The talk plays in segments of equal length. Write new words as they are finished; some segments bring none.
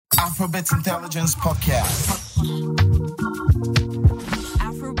Afrobeat Intelligence Podcast.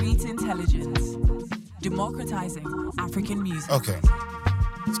 Afrobeat Intelligence. Democratizing African music. Okay.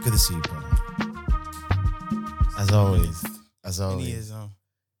 It's good to see you, bro. As always. As always. Years,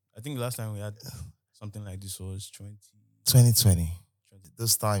 I think last time we had something like this was 2020.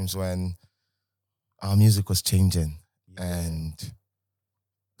 Those times when our music was changing. And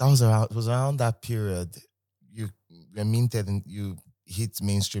that was around that period. You were minted and you hit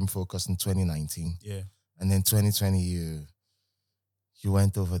mainstream focus in 2019. Yeah. And then 2020 you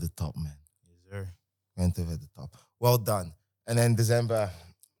went over the top, man. Yes, sir. Went over the top. Well done. And then December,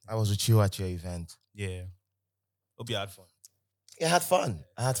 I was with you at your event. Yeah. Hope you had fun. Yeah, I had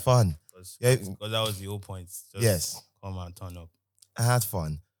fun. Because Yeah. that was the whole point. Just Yes. Come and turn up. I had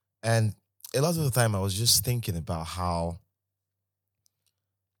fun. And a lot of the time I was just thinking about how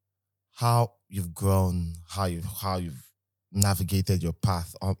you've grown, how you've navigated your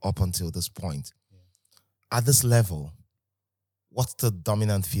path up until this point. Yeah. At this level, what's the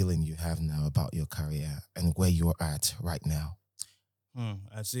dominant feeling you have now about your career and where you're at right now?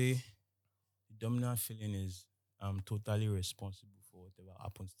 I'd say the dominant feeling is I'm totally responsible for whatever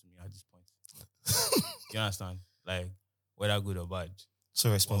happens to me at this point. You understand? Like, whether good or bad.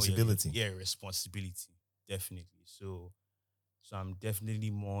 So responsibility. Yeah, responsibility. Definitely. So I'm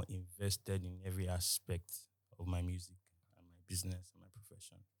definitely more invested in every aspect of my music and my business and my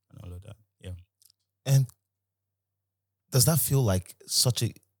profession and all of that. Yeah. And does that feel like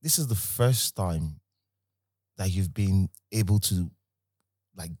this is the first time that you've been able to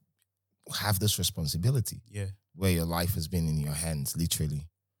like have this responsibility? Yeah. Where your life has been in your hands, literally.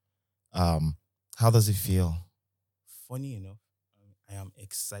 How does it feel? Funny enough, I am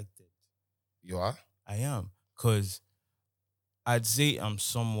excited. You are? I am. Because I'd say I'm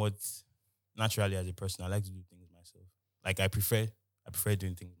somewhat, naturally as a person, I like to do things myself. Like I prefer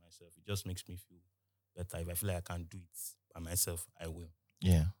doing things myself. It just makes me feel better. If I feel like I can't do it by myself, I will.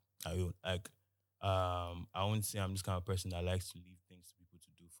 Yeah. I will. Like, I won't say I'm this kind of person that likes to leave things to people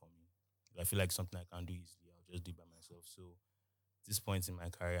to do for me. If I feel like something I can't do easily, I'll just do it by myself. So at this point in my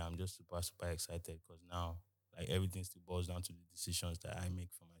career, I'm just super, super excited because now, like, everything still boils down to the decisions that I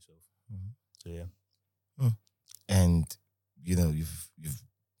make for myself. Mm-hmm. So yeah. And you've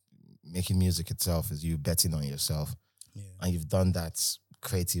making music itself is you betting on yourself. Yeah. And you've done that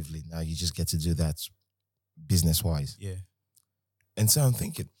creatively. Now you just get to do that business-wise. Yeah. And so I'm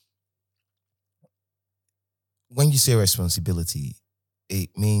thinking, when you say responsibility,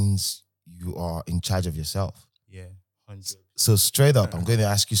 it means you are in charge of yourself. Yeah. 100. So straight up, I'm going to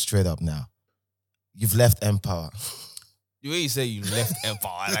ask you straight up now. You've left Empower. The way you say you left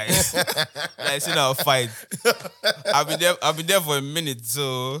Empire, like it's in our fight. I've been there for a minute,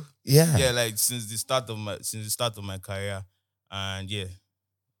 so yeah, like since the start of my career, and yeah.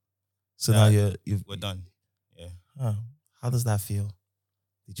 So now we're done. Yeah. How does that feel?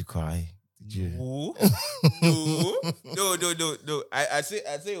 Did you cry? Did you? No. I'd say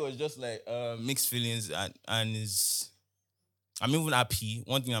it was just like mixed feelings, and I'm even happy.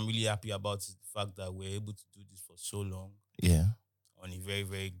 One thing I'm really happy about is the fact that we're able to do this for so long. Yeah. On a very,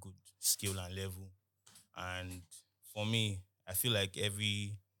 very good scale and level. And for me, I feel like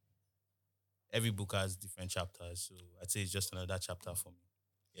every book has different chapters. So I'd say it's just another chapter for me.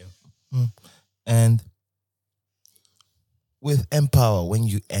 Yeah. And with Empower, when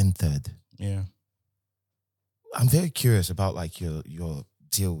you entered, yeah, I'm very curious about like your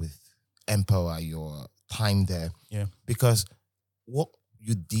deal with Empower, your time there. Yeah. Because what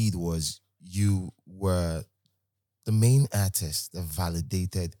you did was you were the main artist that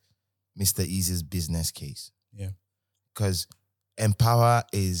validated Mr. Easy's business case. Yeah. Because Empower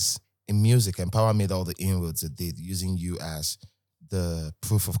is, in music, Empower made all the inroads it did using you as the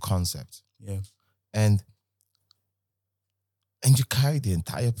proof of concept. Yeah. And you carried the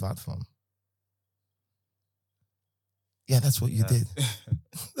entire platform. Yeah, that's what you did.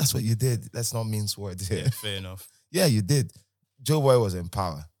 That's what you did. Let's not mince words here. Yeah, fair enough. Yeah, you did. Joeboy was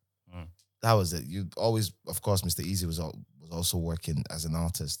Empower. That was it. You always, of course, Mr. Easy was also working as an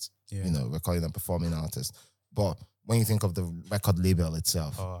artist, recording and performing artist. But when you think of the record label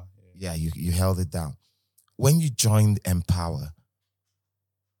itself, you held it down. When you joined Empower,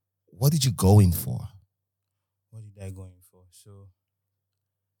 what did you go in for? What did I go in for?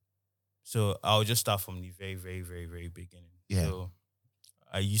 So I'll just start from the very, very, very, very beginning. Yeah. So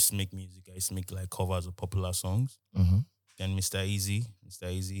I used to make music. I used to make like covers of popular songs. Mm-hmm. Then Mr. Easy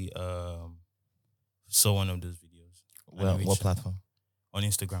saw one of those videos. Well, what platform? On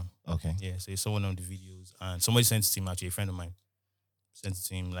Instagram. Okay. Yeah, so he saw one of the videos and somebody sent it to him, actually, a friend of mine. Sent it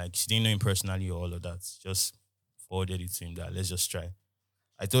to him, like she didn't know him personally or all of that. Just forwarded it to him that let's just try.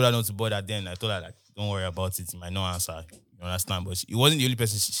 I told her not to bother then. I told her, like, don't worry about it. He might not answer. You understand? But it wasn't the only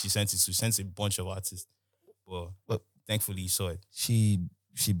person she sent it to. She sent a bunch of artists. But thankfully, he saw it. She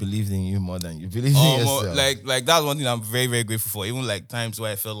believed in you more than you believed in yourself. Like that's one thing I'm very, very grateful for. Even like times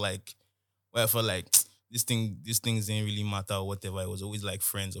where I felt like this things didn't really matter or whatever. It was always like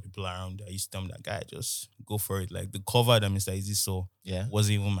friends or people around. I used to tell them that, guy, just go for it. Like the cover that Mr. Easy saw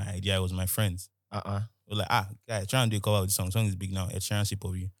wasn't even my idea. It was my friends. They were like, guy, try and do a cover with the song. Song is big now. Ed Sheeran shape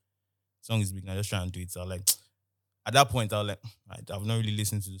of you. Song is big now. Just try and do it. So I was like, at that point, I was like, I've not really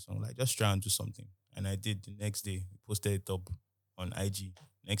listened to the song. Like, just try and do something. And I did. The next day, we posted it up on IG.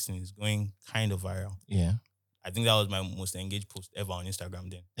 Next thing is going kind of viral. Yeah. I think that was my most engaged post ever on Instagram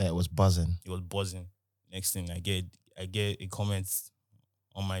then. Yeah, it was buzzing. It was buzzing. Next thing, I get a comment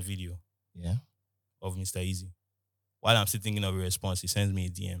on my video. Yeah. Of Mr. Easy. While I'm still thinking of a response, he sends me a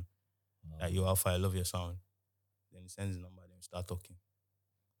DM. Like, yo, Alpha, I love your sound. Then he sends his number, then we start talking.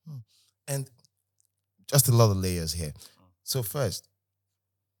 And just a lot of layers here. So first,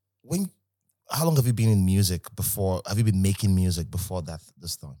 how long have you been in music before? Have you been making music before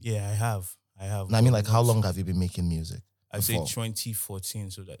this time? Yeah, I have. No, I mean, like, how long have you been making music? I'd say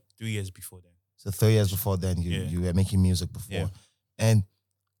 2014, so like 3 years before then. So 3 years before then, you were making music before. Yeah. And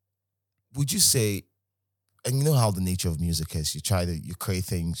would you say, and you know how the nature of music is, you create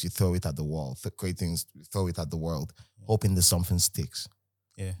things, you throw it at the wall, create things, you throw it at the world, hoping that something sticks.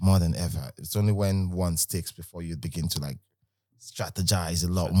 Yeah. More than ever. It's only when one sticks before you begin to like strategize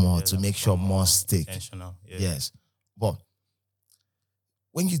a lot more to make sure more stick. Intentional. Yeah. Yes. But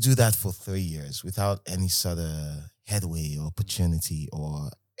when you do that for 3 years without any sort of headway or opportunity or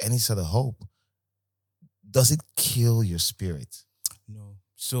any sort of hope, does it kill your spirit? No.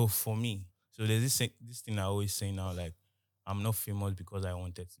 So for me, there's this thing I always say now, like, I'm not famous because I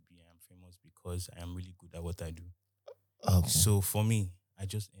wanted to be. I'm famous because I am really good at what I do. Okay. So for me, I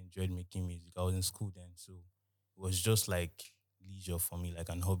just enjoyed making music. I was in school then, so it was just like leisure for me, like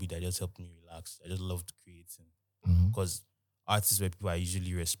an hobby that just helped me relax. I just loved creating because artists were people I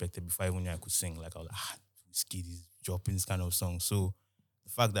usually respected before I even knew I could sing. Like, I was like, Whiskey is dropping this kind of song. So the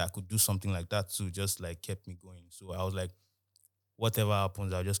fact that I could do something like that too just like kept me going. So I was like, whatever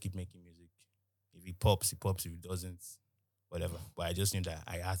happens, I'll just keep making music. If it pops, it pops. If it doesn't, whatever. But I just knew that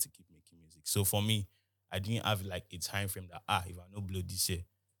I had to keep making music. So for me, I didn't have like a time frame that, if I no blow this year,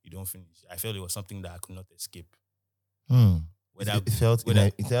 you don't finish. I felt it was something that I could not escape. It felt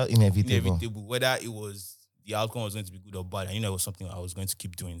inevitable. Whether it was the outcome was going to be good or bad, I knew it was something I was going to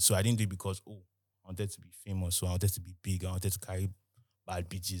keep doing. So I didn't do it because, I wanted to be famous, so I wanted to be big, I wanted to carry bad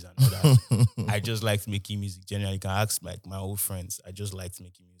bitches and all that. I just liked making music. Generally, you can ask like my old friends. I just liked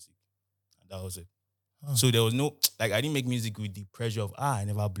making music. And that was it. So there was no, like, I didn't make music with the pressure of, I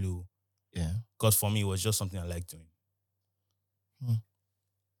never blew. Yeah. Because for me, it was just something I liked doing.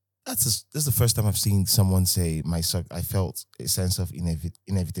 This is the first time I've seen someone say, I felt a sense of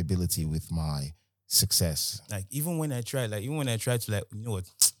inevitability with my success. Like, even when I tried to, like, you know what,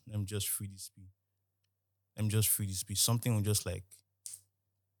 let me just free this speech. Something will just, like,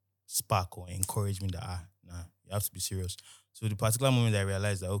 spark or encourage me that, you have to be serious. So the particular moment I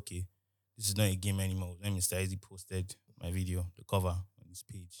realized that, okay, this is not a game anymore, when Mr. Easy posted my video, the cover on his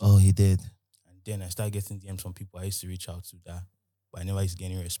page. Oh, he did. And then I started getting DMs from people I used to reach out to that, but I never used to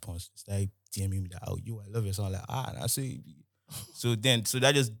get any response. They started DMing me that, I love your song. Like, and I say, so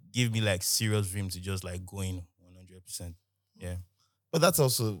that just gave me like serious dream to just like go in 100%. Yeah. But that's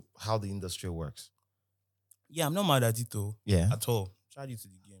also how the industry works. Yeah, I'm not mad at it though. Yeah. At all. Charge you to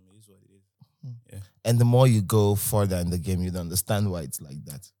the game. It is what it is. Yeah. And the more you go further in the game, you'd understand why it's like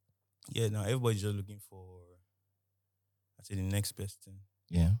that. Yeah, now everybody's just looking for, I'd say, the next best thing.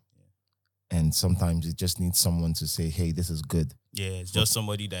 Yeah. And sometimes it just needs someone to say, hey, this is good. Yeah, it's just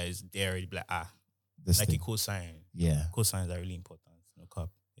somebody that is there already, like, this like thing. a cosign. Yeah. Cosigns are really important. No cap.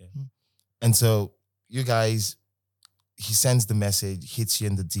 Yeah. And so you guys, he sends the message, hits you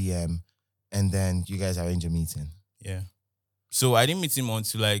in the DM, and then you guys arrange a meeting. Yeah. So I didn't meet him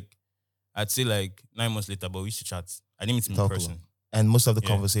until like, I'd say like 9 months later, but we used to chat. I didn't meet him in person. And most of the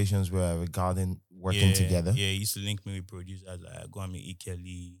conversations were regarding working together. Yeah, he used to link me with producers, like, go and meet E.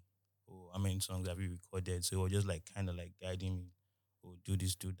 Kelly. How many songs have you recorded? So it was just like kind of like guiding me. Do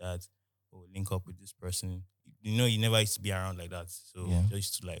this, do that. Link up with this person. You know, he never used to be around like that. So he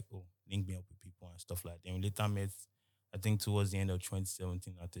used to like, link me up with people and stuff like that. Then we later met, I think towards the end of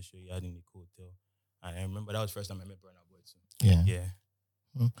 2017 at the show he had in the hotel. And I remember that was the first time I met Burna Boy too. Yeah.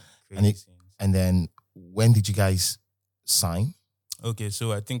 Yeah. And then when did you guys sign? Okay,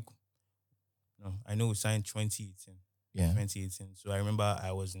 so I know we signed 2018. Yeah. 2018. So I remember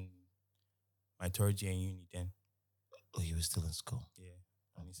I was in my third year in uni then. Oh, you were still in school. Yeah.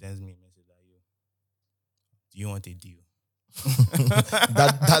 And he sends me a message like, yo, do you want a deal?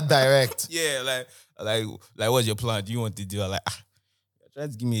 that direct. Yeah, like, what's your plan? Do you want a deal? I'm like, try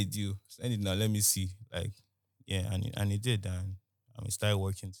to give me a deal. Send it now. Let me see. Like, yeah, and he did, and we started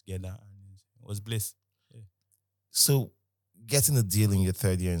working together, and it was bliss. Yeah. So, getting a deal in your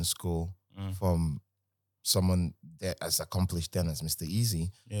third year in school Mm. from someone that as accomplished then as Mr.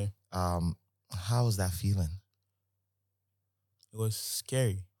 Easy, Yeah, how was that feeling? it was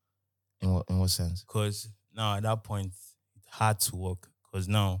scary In what sense? because now at that point it had to work because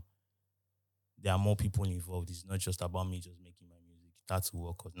now there are more people involved. It's not just about me just making my music. It had to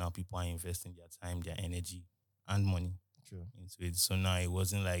work because now people are investing their time, their energy, and money True. into it. So now it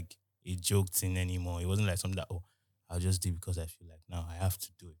wasn't like a joke thing anymore. It wasn't like something that, oh, I'll just do it because I feel like now I have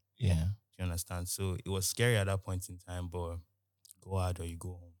to do it. Yeah. Do you understand? So it was scary at that point in time, but go hard or you go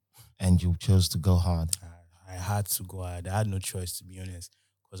home. And you chose to go hard. I had to go hard. I had no choice, to be honest.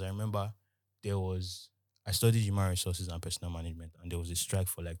 Because I remember I studied human resources and personal management, and there was a strike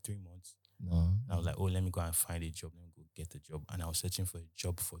for like 3 months. No. And I was like, oh, let me go and find a job. Let me go get a job. And I was searching for a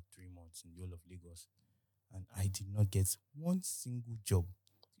job for 3 months in the whole of Lagos. And I did not get one single job.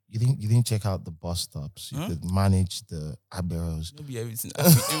 You didn't check out the bus stops. You could manage the aberos. Maybe everything.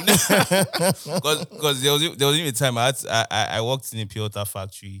 Because there was even a time I worked in a pure water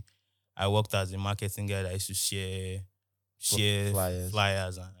factory. I worked as a marketing guy that used to share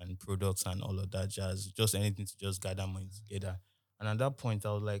flyers and products and all of that jazz. Just anything to just gather money together. And at that point,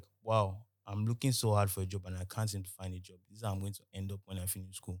 I was like, wow, I'm looking so hard for a job and I can't seem to find a job. This is how I'm going to end up when I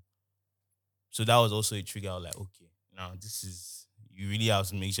finish school. So that was also a trigger. I was like, okay, now you really have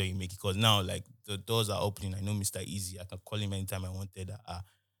to make sure you make it. Because now, like, the doors are opening. I know Mr. Easy. I can call him anytime I wanted.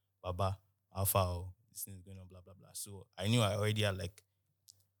 Baba, Alpha, this thing is going on, blah, blah, blah. So I knew I already had, like,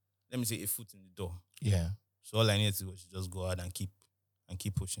 let me say, a foot in the door. Yeah. So all I needed to do was just go out and keep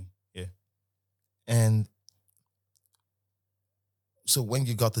pushing. Yeah. And so when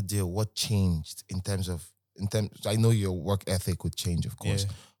you got the deal, what changed in terms I know your work ethic would change, of course.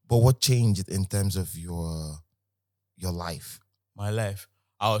 Yeah. But what changed in terms of your life? My life.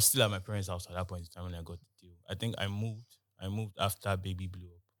 I was still at my parents' house at that point in time when I got the deal. I think I moved after baby blew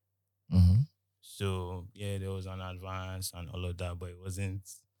up. Mm-hmm. So yeah, there was an advance and all of that, but it wasn't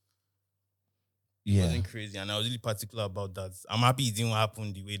crazy. And I was really particular about that. I'm happy it didn't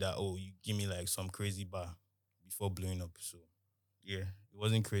happen the way that, oh, you give me like some crazy bar before blowing up. So yeah, it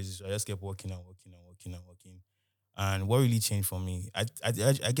wasn't crazy. So I just kept working. And what really changed for me,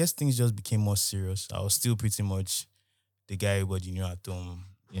 I guess things just became more serious. I was still pretty much the guy everybody knew at home.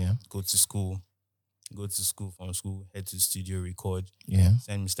 Yeah. Go to school, from school, head to the studio, record. Yeah.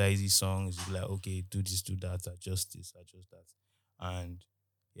 Send Mr. Easy songs. You'd be like, okay, do this, do that, adjust this, adjust that. And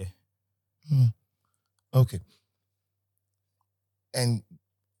yeah. Okay. And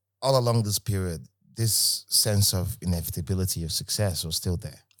all along this period, this sense of inevitability of success was still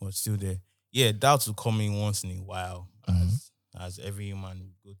there. Was still there. Yeah, doubts will come in once in a while, as every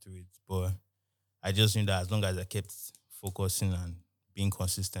human go through it. But I just knew that as long as I kept focusing and being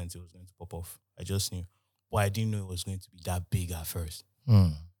consistent, it was going to pop off. I just knew. But I didn't know it was going to be that big at first. You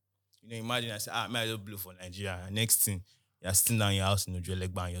know, imagine I said, may I just blow for Nigeria. And next thing, you're sitting down in your house in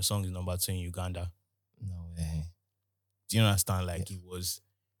Ojuelegba and your song is number 2 in Uganda. No way. Do you understand? Like, it was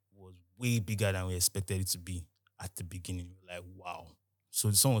way bigger than we expected it to be at the beginning. Like, wow. So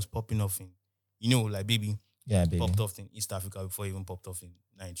the song was popping off in, like Baby. Yeah, Baby. Popped off in East Africa before it even popped off in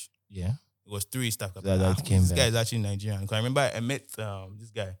Nigeria. Yeah. It was through East Africa. This guy is actually Nigerian. Because I remember I met this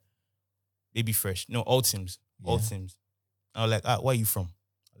guy, Baby Fresh. No, all teams. I was like, where are you from?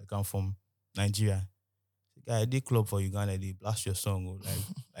 Like, I'm from Nigeria. The guy, I did club for Uganda. They blast your song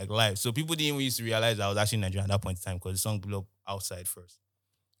like live. So people didn't even used to realize I was actually Nigerian at that point in time because the song blew up outside first.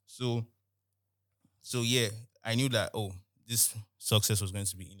 So yeah, I knew that, this success was going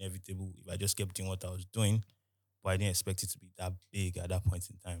to be inevitable if I just kept doing what I was doing. But I didn't expect it to be that big at that point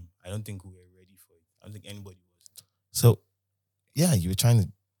in time. I don't think we were ready for it. I don't think anybody was. So, yeah, you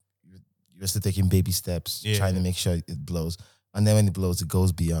were still taking baby steps, trying to make sure it blows. And then when it blows, it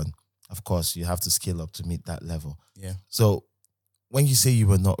goes beyond. Of course, you have to scale up to meet that level. Yeah. So, when you say you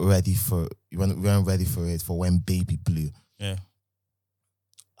weren't ready for it for when baby blew, yeah,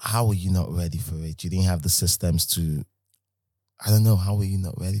 how were you not ready for it? You didn't have the systems to, I don't know, how were you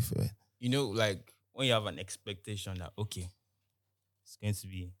not ready for it? Like when you have an expectation that, okay, it's going to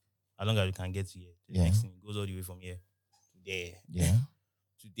be, as long as you can get to here, the next thing goes all the way from here to there. Yeah.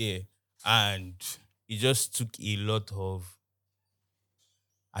 To there. And it just took a lot of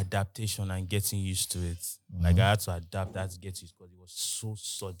adaptation and getting used to it. Like I had to adapt, I had to get used because it was so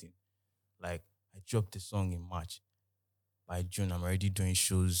sudden. Like I dropped the song in March. by June, I'm already doing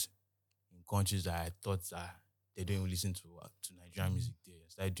shows in countries that I thought that they don't even listen to Nigerian music there. I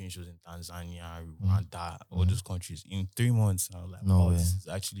started doing shows in Tanzania, Rwanda, all those countries. In 3 months, I was like, No wow, way. this is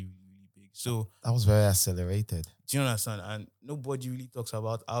actually really, really big. So, That was very accelerated. do you understand? And nobody really talks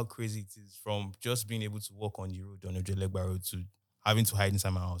about how crazy it is from just being able to walk on the road, on the Jolegba road, to having to hide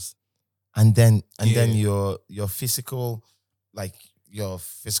inside my house. And then Yeah. your physical, like your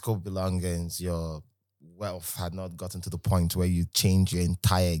physical belongings, your wealth had not gotten to the point where you change your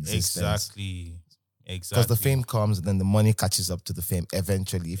entire existence. Exactly. Because the fame comes and then the money catches up to the fame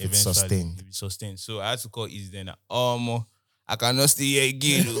eventually if it's sustained. If it's sustained. So I had to call Easy then. I cannot stay here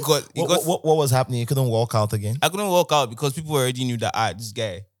again because What was happening? You couldn't walk out again? I couldn't walk out because people already knew that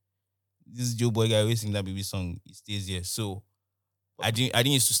this Joeboy guy who sing that baby song, he stays here. So I didn't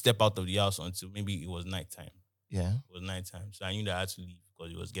used to step out of the house until maybe it was nighttime. Yeah. It was nighttime. So I knew that I had to leave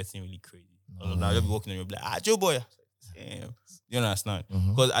because it was getting really crazy. I'll just be walking and be like, Joeboy. Damn. You understand?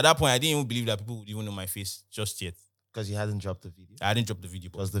 Because at that point I didn't even believe that people would even know my face just yet. Because you hadn't dropped the video. I didn't drop the video.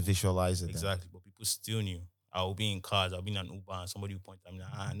 Because the visualizer. Exactly. But people still knew. I'll be in cars, I'll be in an Uber, and somebody will point at me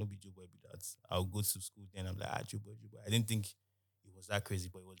like, no be Joeboy, be that. I'll go to school then, I'm like, Joeboy. I didn't think it was that crazy,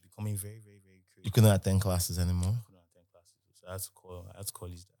 but it was becoming very, very, very crazy. You couldn't attend classes anymore? I couldn't attend classes. So I had to call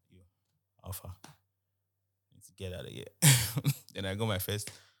his dad, yo, Alpha. I need to get out of here. Then I got my first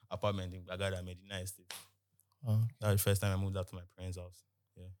apartment in Bagada, Medina Estate. Oh. That was the first time I moved out to my parents' house.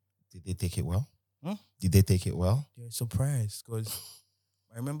 Yeah. Did they take it well? Huh? Did they take it well? They were surprised because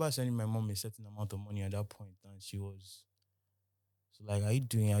I remember sending my mom a certain amount of money at that point, and she was like, Are you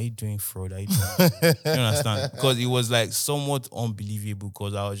doing fraud? Are you doing you understand? Because it was like somewhat unbelievable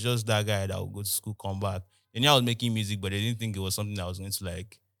because I was just that guy that would go to school, come back. And I was making music, but they didn't think it was something that I was going to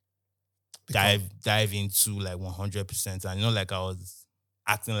like dive into like 100%. And like I was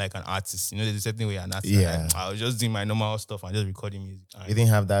acting like an artist. There's a certain way an artist. Yeah. Like, I was just doing my normal stuff and just recording music. You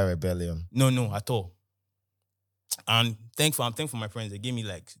didn't have that rebellion? No, at all. And I'm thankful for my friends. They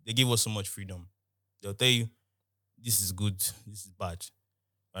gave us so much freedom. They'll tell you, this is good, this is bad.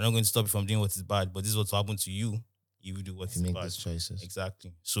 We're not going to stop you from doing what is bad, but this is what will happen to you if you do what is bad. You make these choices.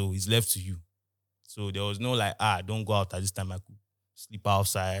 Exactly. So it's left to you. So there was no like, don't go out at this time. I could sleep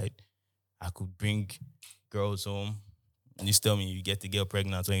outside. I could bring girls home. And you tell me you get the girl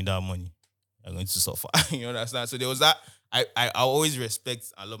pregnant when you don't have money. You're going to suffer. You understand? So there was that. I always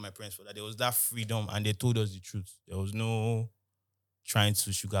respect and love my parents for that. There was that freedom and they told us the truth. There was no trying to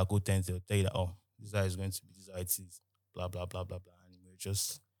sugarcoat things. They'll tell you that, this is how it's going to be, this is how it is, blah, blah, blah, blah, blah. And we're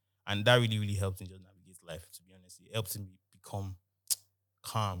and that really, really helped me just navigate life, to be honest. It helped me become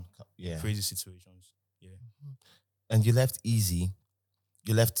calm, in crazy situations. Yeah. And you left easy.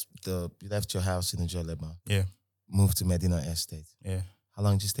 You left your house in the Jolegba. Yeah. Moved to Medina Estate. Yeah. How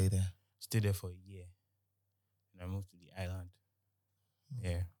long did you stay there? Stayed there for a year. And I moved to the island.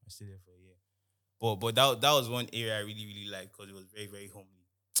 Yeah. I stayed there for a year. But that was one area I really, really liked because it was very, very homely.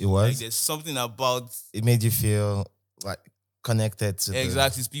 It was? Like there's something about it made you feel like connected to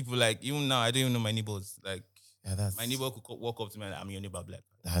exactly. It's people like even now I don't even know my neighbors. Like my neighbor could walk up to me and I'm your neighbor black.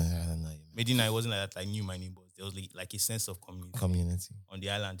 I don't know you. Medina, it wasn't like that. I knew my neighbors. There was like a sense of community. On the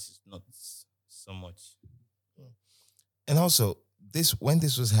island, it's not so much. And also, when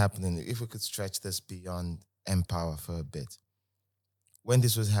this was happening, if we could stretch this beyond Empower for a bit, when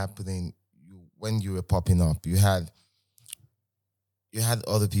this was happening, when you were popping up, you had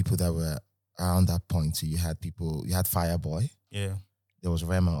other people that were around that point. So you had Fireboy. Yeah. There was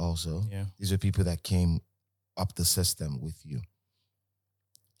Rema also. Yeah. These were people that came up the system with you.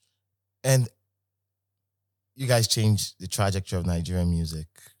 And you guys changed the trajectory of Nigerian music.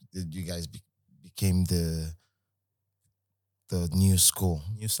 You guys became the new school.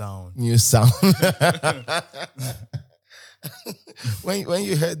 New sound. When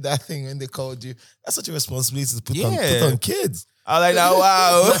you heard that thing, when they called you, that's such a responsibility to put on kids. I was like,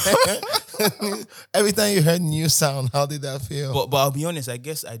 wow. Every time you heard new sound, how did that feel? But I'll be honest, I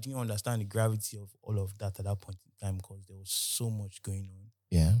guess I didn't understand the gravity of all of that at that point in time because there was so much going on.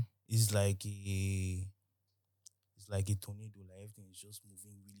 Yeah. It's like a tornado. Like everything is just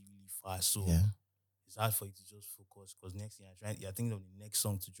moving really, really fast. So it's hard for you to just focus because next thing you're thinking of the next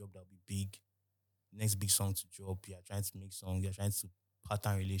song to drop that'll be big. Next big song to drop. You're trying to make songs. You're trying to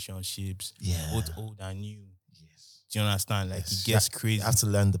pattern relationships. Yeah. Both old and new. Yes. Do you understand? Like it gets crazy. You have to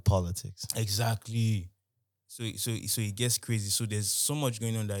learn the politics. Exactly. So it gets crazy. So there's so much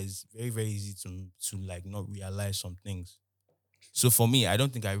going on that is very, very easy to like not realize some things. So for me, I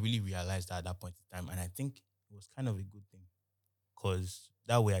don't think I really realized that at that point in time. And I think it was kind of a good thing. Because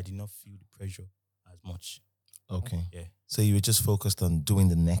that way I did not feel the pressure as much. Okay. Yeah. So you were just focused on doing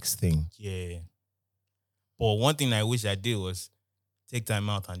the next thing. Yeah. But one thing I wish I did was take time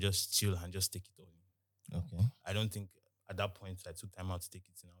out and just chill and just take it all in. Okay. I don't think at that point I took time out to take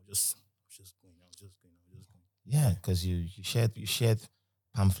it in. I was just going. Yeah, because you shared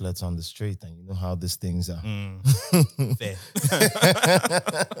pamphlets on the street, and you know how these things are. Fair.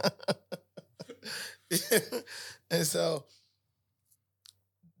 And so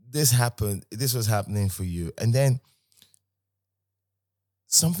this happened. This was happening for you, and then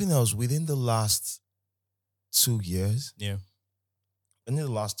something else within the last 2 years. Yeah. Within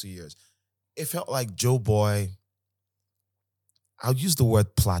the last 2 years, it felt like Joeboy. I'll use the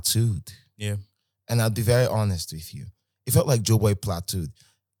word plateaued. Yeah. And I'll be very honest with you. It felt like Joeboy plateaued.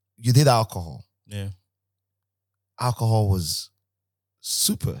 You did alcohol. Yeah. Alcohol was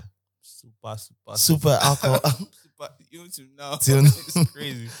super Super. alcohol. Super. Even to now. Till- It's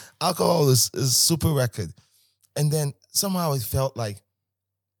crazy. Alcohol is super record. And then somehow it felt like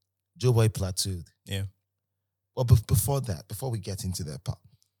Joeboy plateaued. Yeah. Well, before that, before we get into that part,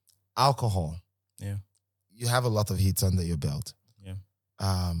 alcohol. Yeah. You have a lot of hits under your belt. Yeah.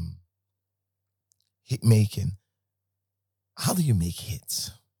 Hit making. How do you make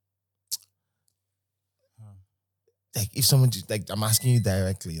hits? Like if someone like I'm asking you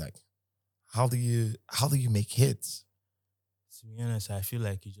directly, like how do you make hits? To be honest, I feel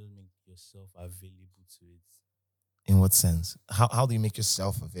like you just make yourself available to it. In what sense? How do you make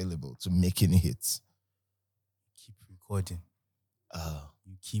yourself available to making hits? Keep recording.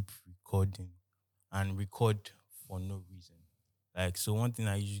 You keep recording and record for no reason. Like, so one thing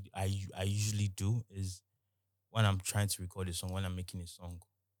I usually do is when I'm trying to record a song, when I'm making a song,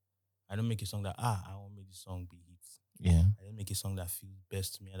 I don't make a song that I want to make this song be hits. Yeah. I don't make a song that feels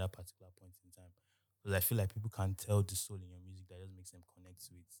best to me at that particular point in time. Because I feel like people can tell the soul in your music that just makes them connect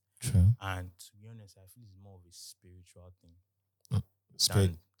to it. True. And to be honest, I feel it's more of a spiritual thing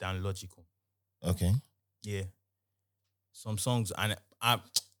than logical. Okay. Yeah. Some songs, and I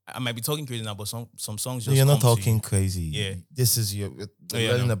might be talking crazy now, but some songs just No, you're not come to talking you. crazy. Yeah. This is your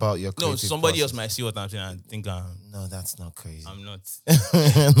yeah, learning no. about your No, creative somebody else process. might see what I'm saying and think No, that's not crazy. I'm not.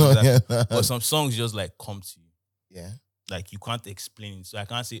 No, yeah. But some songs just like come to you. Yeah. Like you can't explain it. So I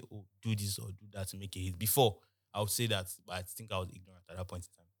can't say, oh, do this or do that to make a hit. Before, I would say that, but I think I was ignorant at that point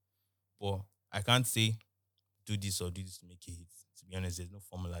in time. But I can't say, do this or do this to make a hit. To be honest, there's no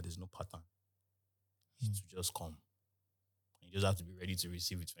formula, there's no pattern. It will just come. You just have to be ready to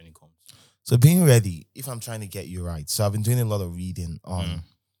receive it when it comes. So being ready, if I'm trying to get you right. So I've been doing a lot of reading on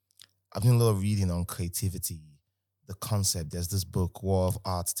creativity, the concept. There's this book, War of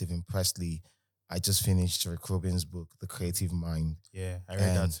Art, Stephen Presley. I just finished Rick Rubin's book, The Creative Mind. Yeah, I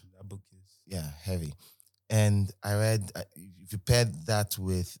read that too. That book is heavy. And I read, if you paired that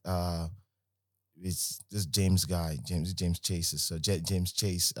with this James guy, James Chase. So James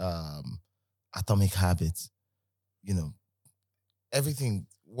Chase, Atomic Habits, everything.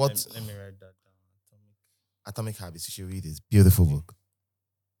 What? Let me write that down. Atomic Habits, you should read it. Beautiful book.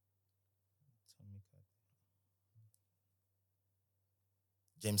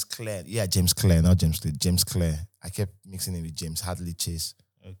 James Clear. Yeah, James Clear, not James Clear. James Clear. I kept mixing it with James Hadley Chase.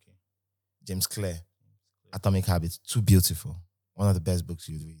 Okay. James Clear. Atomic Habits. Too beautiful. One of the best books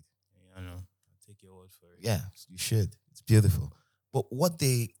you'd read. Yeah, I know. I'll take your word for it. Yeah, you should. It's beautiful. But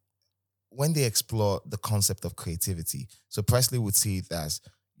when they explore the concept of creativity, so Presley would see it as,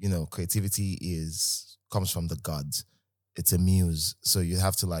 creativity comes from the gods. It's a muse. So you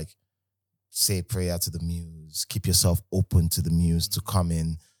have to say a prayer to the muse, keep yourself open to the muse to come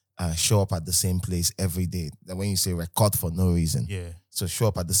in, show up at the same place every day. That when you say record for no reason. Yeah. So show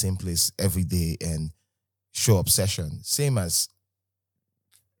up at the same place every day and show up session. Same as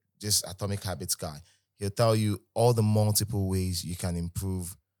this Atomic Habits guy. He'll tell you all the multiple ways you can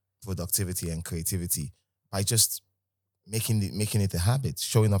improve productivity and creativity by just making it a habit,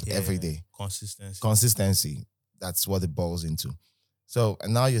 showing up every day. Consistency. That's what it boils into. So,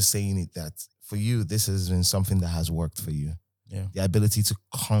 and now you're saying it that for you, this has been something that has worked for you. Yeah. The ability to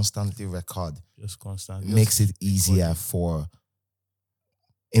constantly record. Just constantly. Makes it easier for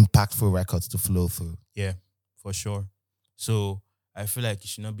impactful records to flow through. Yeah, for sure. So I feel like it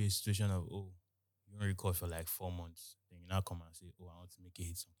should not be a situation of, you don't record for 4 months. Then you now come and say, I want to make a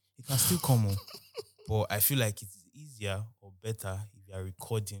hit song. It can still come on. But I feel like it's easier or better if you are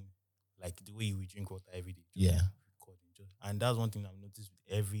recording the way you would drink water every day. Yeah. And that's one thing I've noticed with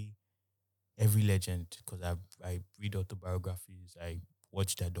every legend, because I read autobiographies, I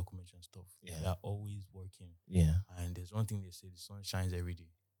watch their documentary and stuff. Yeah. They're always working. Yeah. And there's one thing they say, the sun shines every day.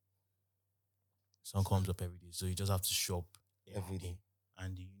 The sun comes up every day. So you just have to show up every day.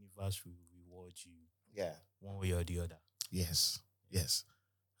 And the universe will reward you. Yeah. One way or the other. Yes. Yes.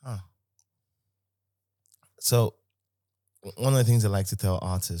 Huh. So one of the things I like to tell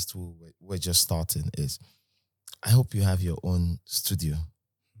artists who we're just starting is, I hope you have your own studio.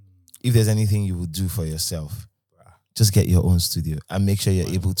 If there's anything you would do for yourself, just get your own studio and make sure you're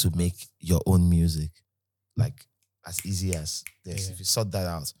able to make your own music. Like, as easy as this. Yeah. If you sort that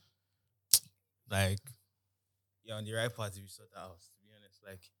out. Like, you're on the right path if you sort that out, to be honest.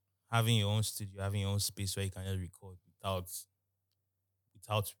 Like, having your own studio, having your own space where you can just record without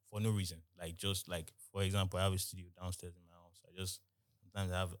for no reason. Like, just like, for example, I have a studio downstairs in my house.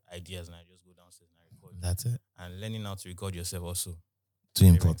 Sometimes I have ideas and I just go downstairs and I record. That's it. And learning how to record yourself also. Too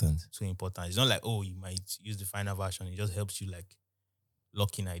important. Too important. It's not like, oh, you might use the final version. It just helps you like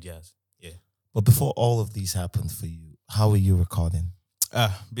lock in ideas. Yeah. But before all of these happened for you, how were you recording?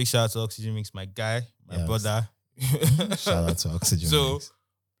 Big shout out to Oxygen Mix, my guy, my brother. Shout out to Oxygen Mix.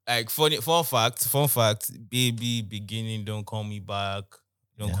 Like, fun fact, baby, beginning, don't call me back.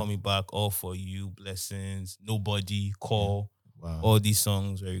 Don't call me back. All for you, blessings, nobody, call. Wow. All these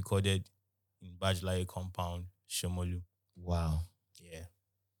songs were recorded in Bajlaye compound, Shomolu. Wow. Yeah.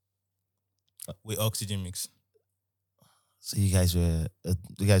 With Oxygen Mix. So you guys were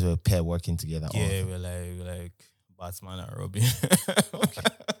a pair working together. Yeah, we're like Batman and Robin. Okay.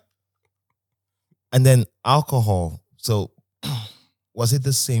 And then alcohol. So was it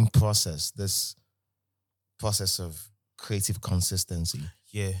the same process? This process of creative consistency?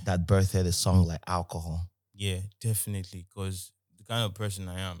 Yeah. That birthed a song like Alcohol. Yeah, definitely. Because the kind of person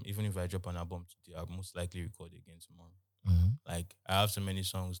I am, even if I drop an album today, I'll most likely record again tomorrow. Mm-hmm. Like, I have so many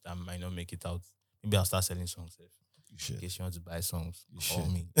songs that might not make it out. Maybe I'll start selling songs. You should. In case you want to buy songs, Call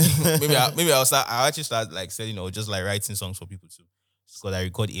me. maybe I'll actually start like selling or just like writing songs for people too. Because I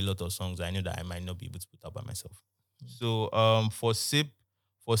record a lot of songs I know that I might not be able to put out by myself. So for SIP,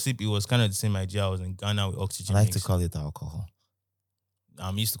 it was kind of the same idea. I was in Ghana with Oxygen. I like to call it Alcohol.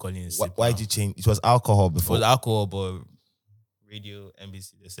 I'm used to calling it SIP. Why did you change? It was Alcohol before. It was Alcohol, but Radio,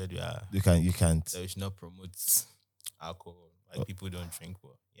 NBC, they said you can't. They should not promote alcohol. Like, people don't drink,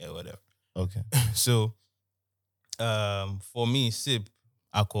 but yeah, whatever. Okay. So for me, SIP,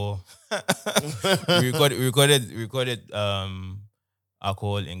 alcohol. we recorded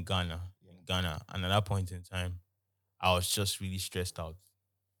alcohol in Ghana. And at that point in time, I was just really stressed out.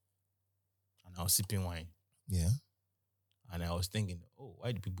 And I was sipping wine. Yeah. And I was thinking, oh,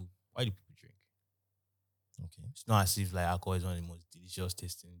 why do people drink? Okay. It's not as if like alcohol is one of the most delicious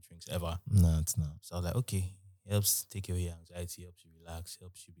tasting drinks ever. No, it's not. So I was like, okay, it helps take away your anxiety, helps you relax,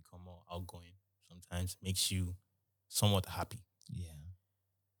 helps you become more outgoing. Sometimes makes you somewhat happy. Yeah.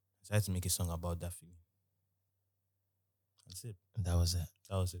 I decided to make a song about that feeling. That's it. And that was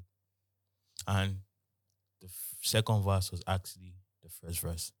it. And the second verse was actually the first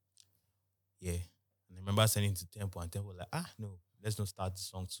verse. Yeah. And I remember sending it to Tempo, and Tempo was like, no, let's not start the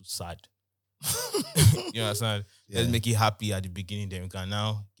song too sad. You understand? Yeah. Let's make it happy at the beginning, then we can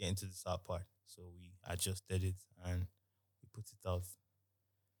now get into the sad part. So we adjusted it and we put it out.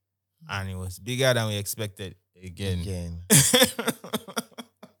 And it was bigger than we expected again.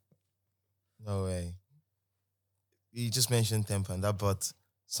 No way. You just mentioned Tempo, and that brought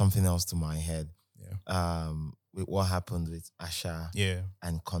something else to my head. Yeah. With what happened with Asha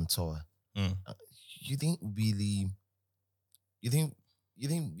and Contour. You didn't really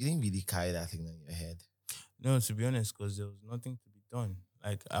carry that thing on your head? No, to be honest, because there was nothing to be done.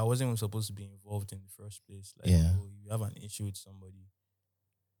 Like, I wasn't even supposed to be involved in the first place. Like, oh, you have an issue with somebody,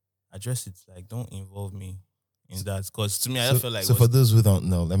 address it. Like, don't involve me in that. Because to me, I just feel like... So for those who don't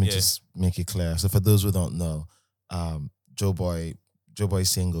know, let me just make it clear. So for those who don't know, Joeboy's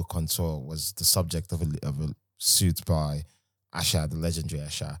single Contour was the subject of a suit by Asha, the legendary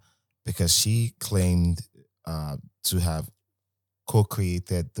Asha, because she claimed to have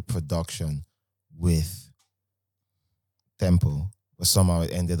co-created the production with Tempo, but somehow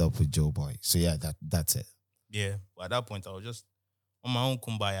it ended up with Joeboy. So yeah, that's it. Yeah, but at that point, I was just on my own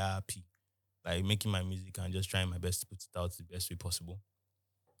kumbaya happy, like making my music and just trying my best to put it out the best way possible.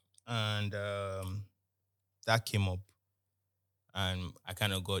 And that came up, and I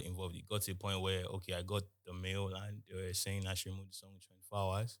kind of got involved. It got to a point where, okay, I got the mail and they were saying I should remove the song in 24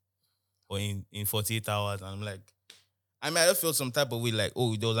 hours, or in 48 hours, and I'm like, I might have felt some type of way, like,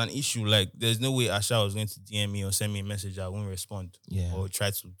 oh, there was an issue. Like, there's no way Asha was going to DM me or send me a message. I won't respond. Yeah. Or try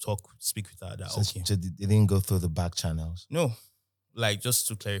to speak with her. That, So okay. they didn't go through the back channels? No. Like, just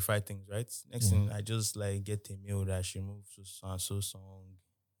to clarify things, right? Next thing, I just, like, get a mail that she moved to so song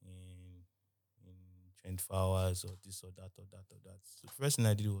in 24 hours or this or that or that or that. So the first thing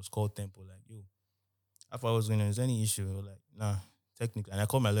I did was call Tempo, like, yo, after I was going, is there any issue? They were like, nah, technically. And I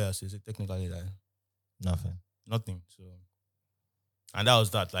called my lawyer, so he said, technically, like, nothing. So, and that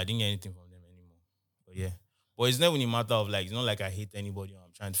was that. Like, I didn't get anything from them anymore. But yeah, But it's never in a matter of like, it's not like I hate anybody or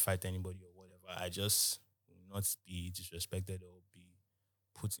I'm trying to fight anybody or whatever. I just will not be disrespected or be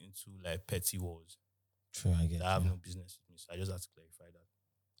put into like petty wars True, I get that have you. no business with me. So I just have to clarify that.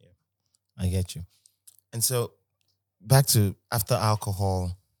 I get you. And so back to after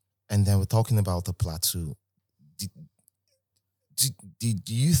alcohol, and then we're talking about the plateau. Did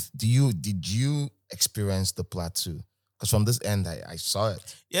you experience the plateau? Because from this end, I saw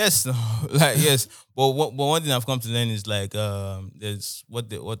it. Yes, no, like yes. But one thing I've come to learn is like there's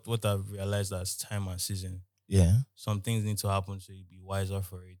what I've realized as time and season. Yeah. Some things need to happen so you be wiser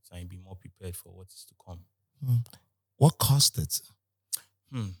for it and be more prepared for what is to come. What caused it?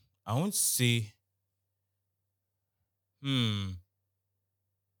 I won't say. Because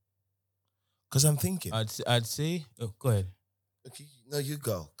I'm thinking. I'd say. Oh, go ahead. Okay, no, you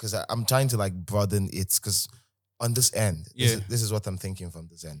go. Because I'm trying to like broaden it. Because on this end, this is what I'm thinking from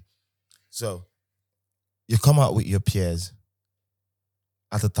this end. So you come out with your peers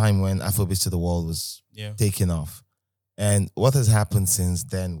at a time when Afrobeats to the World was taking off. And what has happened since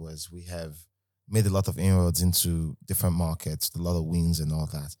then was we have made a lot of inroads into different markets, a lot of wins and all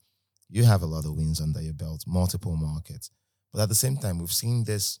that. You have a lot of wins under your belt, multiple markets. But at the same time, we've seen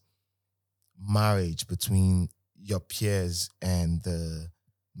this marriage between your peers and the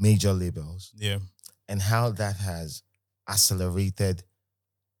major labels. Yeah. And how that has accelerated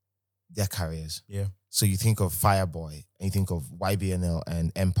their careers. Yeah. So you think of Fireboy, and you think of YBNL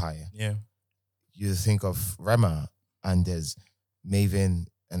and Empire. Yeah. You think of Rema, and there's Maven,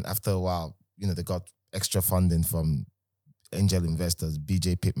 and after a while, they got extra funding from angel investors,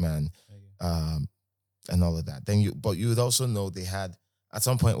 BJ Pittman, and all of that. But you would also know they had, at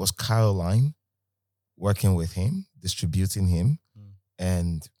some point, it was Caroline working with him, distributing him,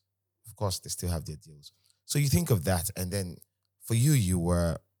 and of course, they still have their deals. So you think of that, and then for you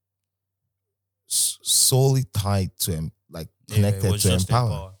were solely tied to him, like connected to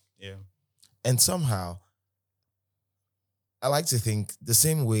Empower. Yeah. And somehow, I like to think the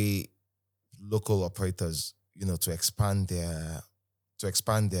same way local operators, to expand their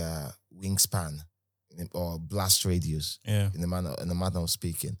wingspan or blast radius, in the manner of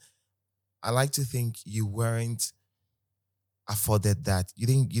speaking. I like to think you weren't afforded that. You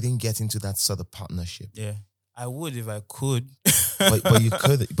didn't get into that sort of partnership. Yeah. I would if I could. but you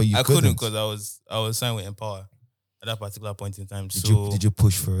could. But you couldn't because I was signed with Empower at that particular point in time. Did you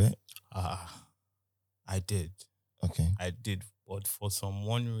push for it? I did. Okay. I did, but for some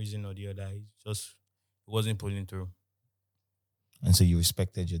one reason or the other, it wasn't pulling through. And so you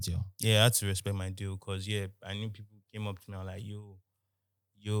respected your deal? Yeah, I had to respect my deal because I knew people came up to me and were like, yo,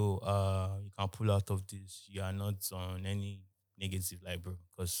 you can pull out of this. You are not on any negative, like, bro,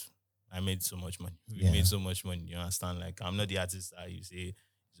 because I made so much money. We made so much money. You understand? Like, I'm not the artist that you say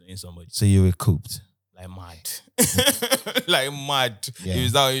is in somebody. So you recouped? Like mad. Like mad. Yeah.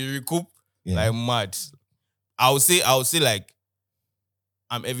 Is that you recoup? Yeah. Like mad. I would say like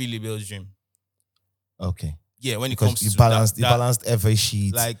I'm every label's dream. Okay. Yeah, when because it comes you to balanced, you balanced every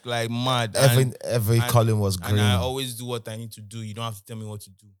sheet. Like mad. Every column was green. And I always do what I need to do. You don't have to tell me what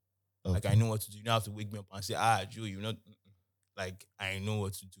to do. Okay. Like I know what to do. You don't have to wake me up and say, Joe, you're not. Like I know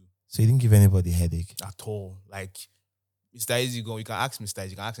what to do. So you didn't give anybody headache at all. Like Mr. Easy go, you can ask Mr. Easy,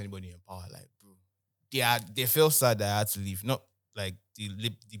 you can ask anybody in Power. Like, bro, they felt sad that I had to leave. Not like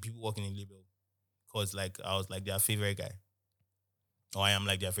the people working in label, because like I was like their favorite guy. Or I am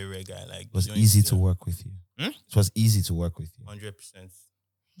like their favorite guy. Like it was easy to work with you. It was easy to work with you. 100%.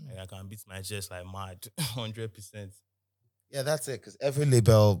 Like I can beat my chest like mad. 100%. Yeah, that's it. Because every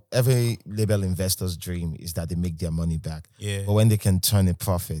label investor's dream is that they make their money back. Yeah. But when they can turn a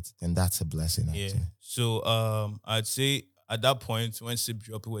profit, then that's a blessing. Actually. Yeah. So I'd say at that point when SIP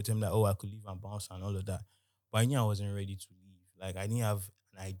dropped, people were telling me that I could leave and bounce and all of that. But I knew I wasn't ready to leave. Like I didn't have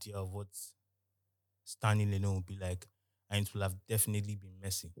an idea of what standing alone would be like. And it will have definitely been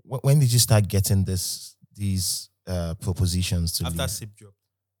messy. When did you start getting these propositions to leave? After SIP dropped.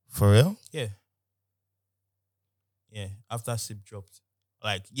 For real? Yeah. Yeah. After SIP dropped.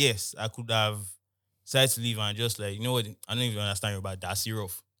 Like, yes, I could have decided to leave and just like, you know what? I don't even understand about that.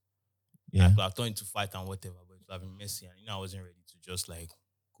 Rough. Yeah. I could have turned into fight and whatever, but it would have been messy. And I wasn't ready to just like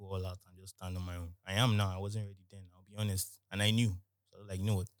go all out and just stand on my own. I am now. I wasn't ready then. I'll be honest. And I knew. So I was like, you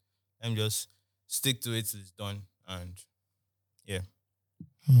know what? Let me just stick to it till it's done. And yeah.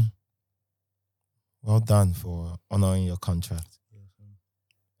 Well done for honoring your contract.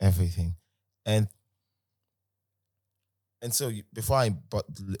 Everything. And so before I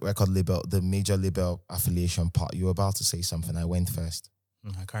brought the record label, the major label affiliation part, you were about to say something. I went first.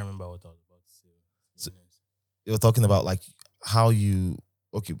 I can't remember what I was about to say. So you were talking about like how you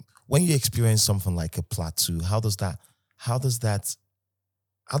okay, when you experience something like a plateau, how does that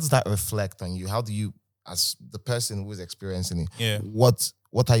reflect on you? How do you, as the person who is experiencing it, Yeah. what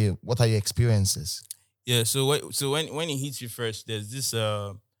are your experiences? Yeah. So when it hits you first, there's this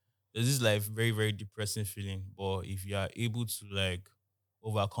like very, very depressing feeling. But if you are able to like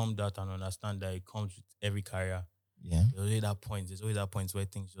overcome that and understand that it comes with every career, Yeah. there's always that point where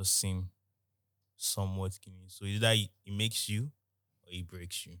things just seem somewhat skinny. So either it makes you or it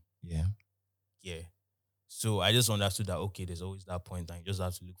breaks you. Yeah. Yeah. So I just understood that okay, there's always that point, and you just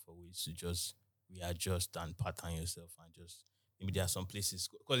have to look for ways to just readjust and pattern yourself, and just maybe there are some places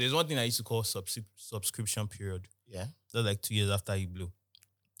because there's one thing I used to call subscription period. Yeah. That's like 2 years after you blew.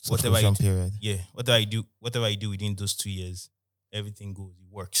 Subscription period. Yeah, whatever I do within those 2 years, everything goes. It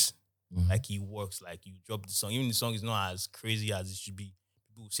works. Mhm. Like it works. Like you drop the song, even the song is not as crazy as it should be.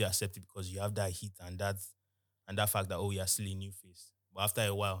 People will still accept it because you have that heat and that fact that oh, you're still a new face. But after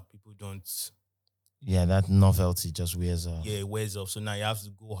a while, people don't. Yeah, that novelty just wears off. Yeah, it wears off. So now you have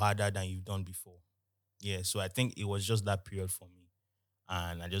to go harder than you've done before. Yeah, so I think it was just that period for me,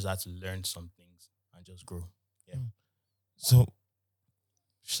 and I just had to learn some things and just grow. Yeah. So,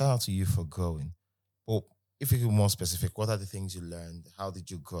 shout out to you for growing. But if you could be more specific, what are the things you learned? How did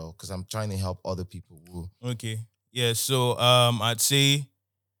you grow? Because I'm trying to help other people who. Okay. Yeah. So I'd say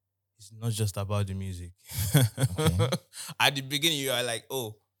it's not just about the music. Okay. At the beginning, you are like,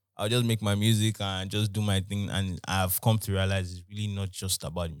 oh, I'll just make my music and just do my thing. And I've come to realize it's really not just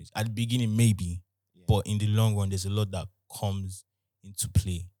about the music. At the beginning, maybe, but in the long run, there's a lot that comes into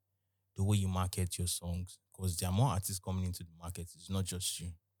play. The way you market your songs, because there are more artists coming into the market. It's not just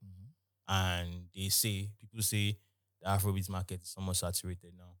you. And people say the Afrobeat market is somewhat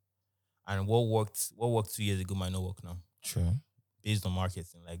saturated now. And what worked 2 years ago might not work now. True. Based on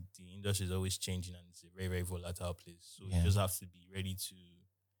marketing, like the industry is always changing and it's a very, very volatile place. So Yeah. you just have to be ready to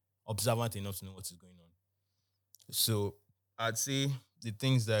observant enough to know what is going on. So I'd say the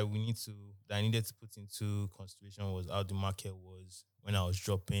things that I needed to put into consideration was how the market was when I was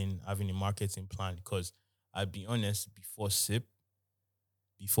dropping, having a marketing plan. Because I'll be honest, before SIP,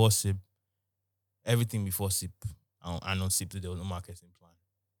 everything before SIP and on SIP there was no marketing plan.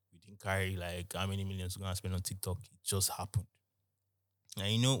 We didn't carry like how many millions we're gonna spend on TikTok. It just happened. And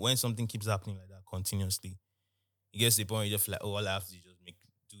you know, when something keeps happening like that continuously, it gets to the point where you just feel like, oh, all I have to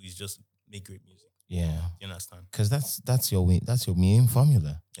do is just make great music. Yeah. You understand? Because that's your main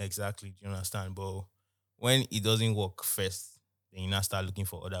formula. Exactly. Do you understand? But when it doesn't work first, then you now start looking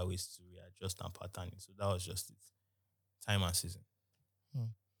for other ways to readjust and pattern it. So that was just it. Time and season.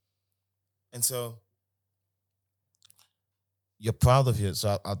 And so you're proud of your.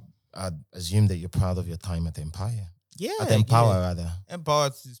 So I'd assume that you're proud of your time at Empire. Yeah. At Empower, rather. Empower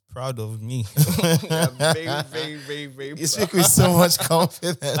is proud of me. I'm very, very, very, very You speak with so much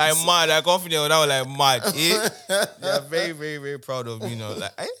confidence. I'm mad. I'm confident. That was like mad. They are very, very, very proud of me. You know,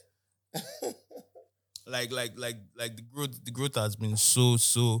 like, the growth has been so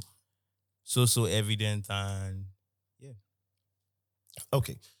evident, and yeah.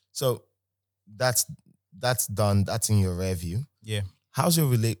 Okay, so that's done. That's in your review. Yeah.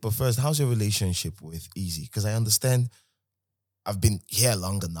 But first, how's your relationship with Easy? Because I understand I've been here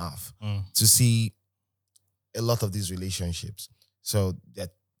long enough to see a lot of these relationships. So that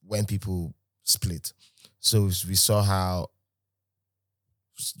when people split, so we saw how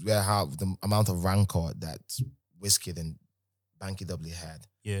the amount of rancor that Wizkid and Banky W had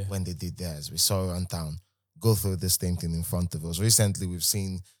when they did theirs. We saw Runtown go through the same thing in front of us. Recently, we've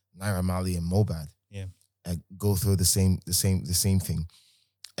seen Naira Marley and Mobad go through the same thing.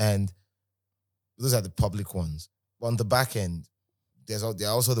 And those are the public ones. But on the back end, there are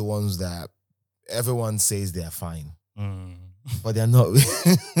also the ones that everyone says they are fine. But they're not.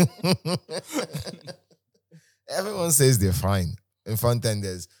 Everyone says they're fine. In front end,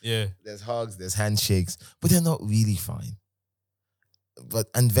 there's hugs, there's handshakes, but they're not really fine.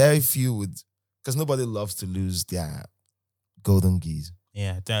 And very few would, because nobody loves to lose their golden geese.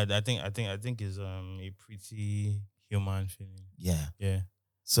 Yeah, I think it's a pretty human feeling. Yeah. Yeah.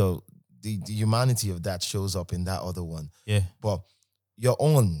 So the humanity of that shows up in that other one. Yeah. But your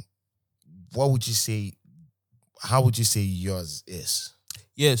own, what would you say? How would you say yours is?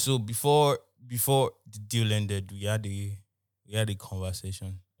 Yeah. So before the deal ended, we had a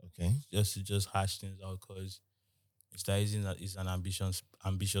conversation. Okay. Just hash things out, because Mr. Easy is an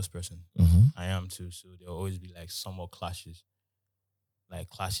ambitious person. Mm-hmm. I am too. So there'll always be like somewhat clashes. Like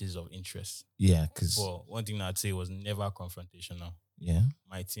clashes of interest. Yeah, because... But one thing I'd say was never confrontational. Yeah.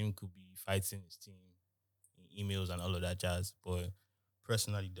 My team could be fighting his team in emails and all of that jazz, but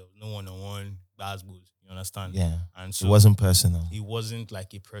personally. There was no one-on-one basketballs. You understand? Yeah. And It so wasn't personal. it wasn't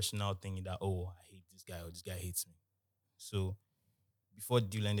like a personal thing that, oh, I hate this guy or this guy hates me. So before the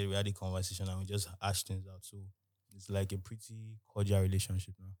deal ended, we had a conversation and we just hashed things out. So it's like a pretty cordial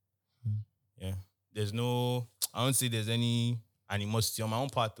relationship now. Yeah. There's no, I won't say there's any animosity on my own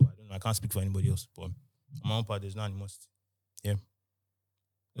part though. I don't know. I can't speak for anybody else, but on my own part, there's no animosity. Yeah.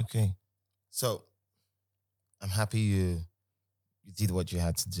 Okay. So I'm happy you did what you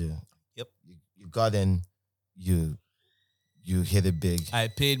had to do. Yep. You got in, you hit it big. I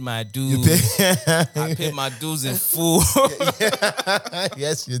paid my dues. You paid, I paid my dues in full.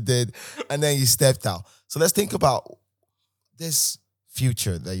 Yes, you did. And then you stepped out. So let's think about this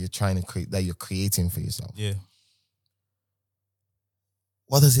future that you're trying to create, that you're creating for yourself. Yeah.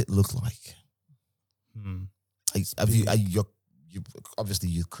 What does it look like? Have you obviously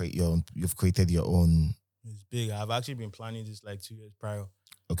you've created your own. It's big. I've actually been planning this like 2 years prior.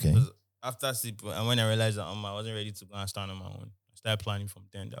 Okay. After sleep, and when I realized that I wasn't ready to go and start on my own, I started planning from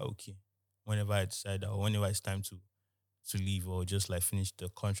then that, okay, whenever I decide or whenever it's time to leave or just like finish the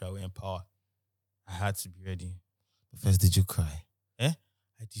contract with Empower, I had to be ready. But first, did you cry? I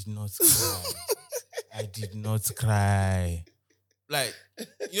did not cry. I did not cry. Like,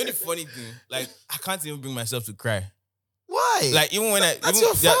 you know the funny thing? Like, I can't even bring myself to cry. Why? Like, even when That's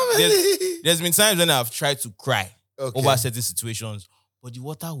your family. There's been times when I've tried to cry Okay. over certain situations, but the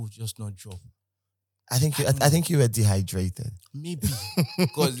water would just not drop. I think you were dehydrated. Maybe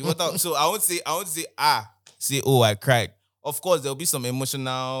because the water. So I won't say oh, I cried. Of course, there'll be some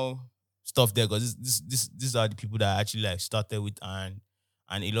emotional stuff there because these are the people that I actually like started with, and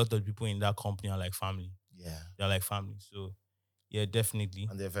a lot of people in that company are like family. Yeah. They're like family. So yeah, definitely.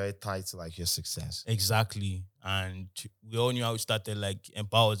 And they're very tied to like your success. Exactly. And we all knew how we started. Like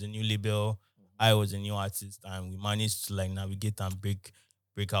Empower was a new label, I was a new artist, and we managed to like navigate and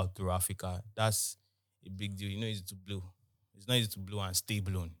break out through Africa. That's a big deal. You know, it's not easy to blow and stay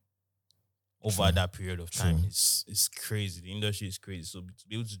blown over that period of time. True. It's crazy. The industry is crazy. So to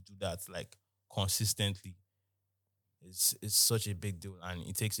be able to do that like consistently, it's such a big deal, and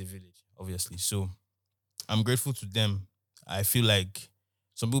it takes a village, obviously. So I'm grateful to them. I feel like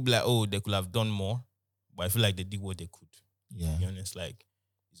some people be like, oh, they could have done more, but I feel like they did what they could. Yeah. To be honest, like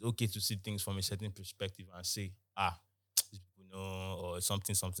it's okay to see things from a certain perspective and say, these people know, or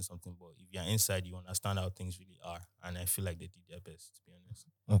something. But if you're inside, you understand how things really are, and I feel like they did their best. To be honest,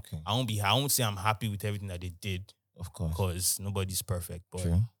 Okay. I won't say I'm happy with everything that they did, Of course. because nobody's perfect. But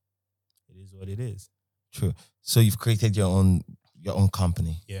True. it is what it is. True. So you've created your own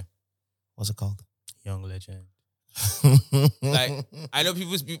company. Yeah. What's it called? Young Legend. Like, I know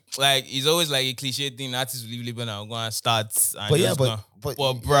people speak, like, it's always like a cliche thing. Artists will leave Lebanon and go and start. And But yeah, just but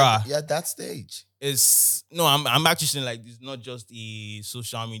bruh, yeah, that stage. I'm actually saying like it's not just a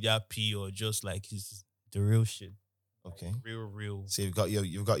social media P or just like it's the real shit. Okay. Real. So you've got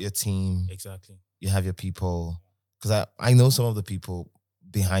your team. Exactly. You have your people. Because I know some of the people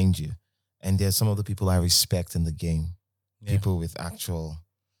behind you, and there's some of the people I respect in the game. Yeah. People with actual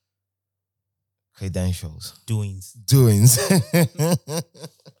credentials. Doings.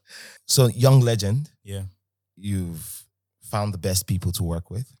 So, Young Legend. Yeah. You've found the best people to work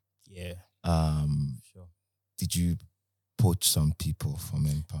with. Yeah. Sure. Did you poach some people from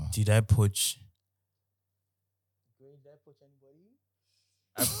Empower? Did I poach?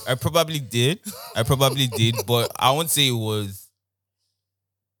 I probably did. But I won't say it was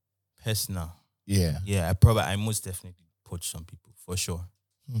personal. Yeah. Yeah, I most definitely poached some people for sure.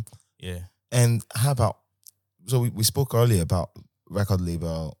 Yeah. And how about, so we spoke earlier about record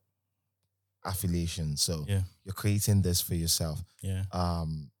label affiliation. So yeah, you're creating this for yourself. Yeah. Are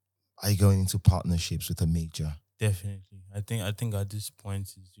you going into partnerships with a major? Definitely. I think at this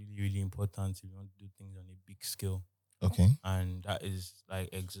point it's really, really important if you want to do things on a big scale. Okay. And that is like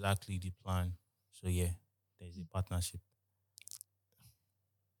exactly the plan. So yeah, there's a partnership.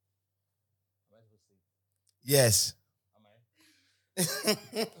 Yes.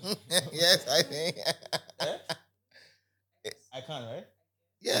 Yes, I think. I can, right?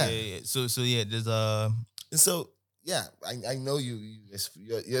 Yeah. Yeah. So yeah, there's So yeah, I know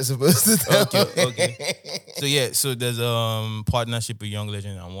you're supposed to tell Okay. So yeah, so there's partnership with Young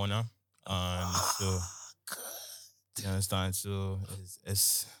Legend and Warner, and so you understand. So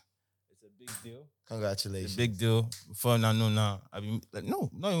it's a big deal. Congratulations. It's a big deal. Before Nano now, I mean, like, no,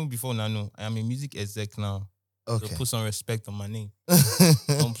 not even before Nano. I am a music exec now. Okay. So put some respect on my name.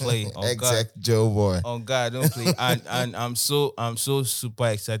 Don't play. Oh Exec God. Joeboy. Oh God, don't play. And I'm so super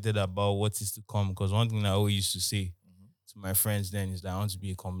excited about what is to come, because one thing I always used to say to my friends then is that I want to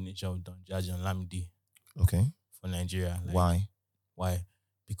be a combination of Don Jazzy and Lamidi Okay. for Nigeria. Like, Why? Why?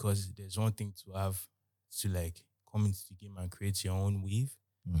 Because there's one thing to have to like come into the game and create your own wave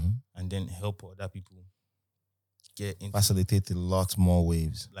and then help other people get into Facilitate a lot more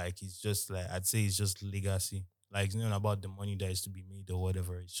waves. like it's just like I'd say it's just legacy. Like it's not about the money that is to be made or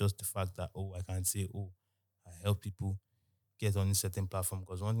whatever. It's just the fact that I can say, I help people get on a certain platform.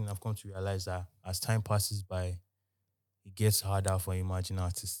 Because one thing I've come to realize that as time passes by, it gets harder for emerging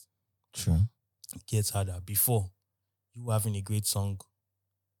artists. True. It gets harder. Before, you having a great song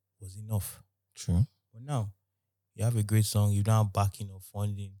was enough. True. But now, you have a great song, you don't have backing or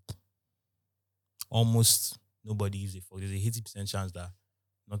funding. Almost nobody gives a fuck. There's a 80% chance that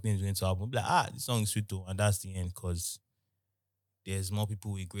nothing is going to happen. Be like, this song is sweet though, and that's the end because there's more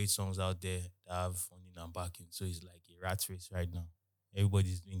people with great songs out there that have funding and backing. So it's like a rat race right now.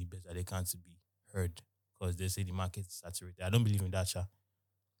 Everybody's doing the best that they can to be heard because they say the market is saturated. I don't believe in that, Sha.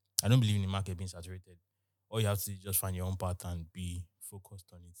 I don't believe in the market being saturated. All you have to do is just find your own path and be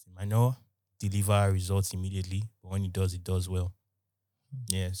focused on it. It might not deliver results immediately, but when it does well.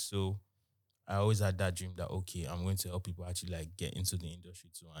 Yeah, so I always had that dream that, okay, I'm going to help people actually like get into the industry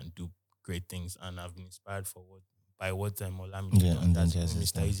too and do great things. And I've been inspired by what Olamide and that's then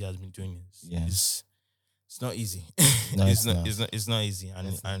Mr. Easy has been doing. It's not easy. No, it's not easy.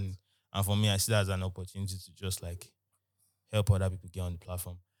 And for me, I see that as an opportunity to just like help other people get on the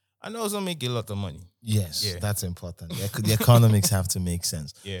platform. And also make a lot of money. Yes, that's important. The economics have to make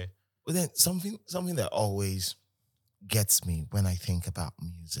sense. Yeah. But then something that always gets me when I think about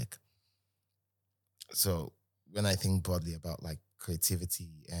music. So when I think broadly about like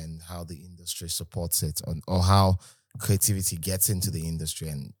creativity and how the industry supports it or how creativity gets into the industry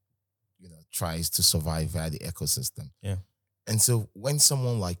and, tries to survive via the ecosystem. Yeah. And so when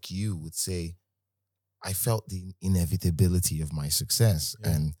someone like you would say, I felt the inevitability of my success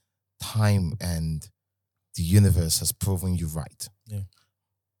and time and the universe has proven you right. Yeah.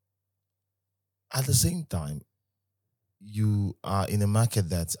 At the same time, you are in a market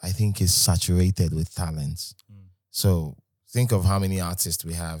that I think is saturated with talents. So think of how many artists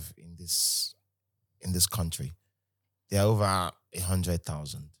we have in this country. There are over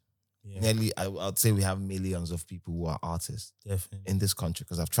 100,000. Yeah. Nearly, I'd say we have millions of people who are artists Definitely. in this country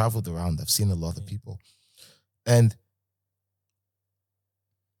because I've traveled around. I've seen a lot of people. And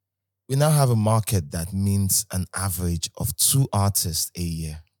we now have a market that means an average of 2 artists a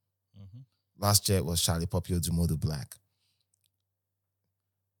year. Last year it was Charlie Poppy Odumodu Black.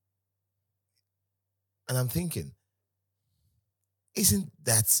 And I'm thinking, isn't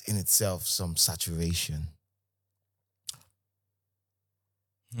that in itself some saturation?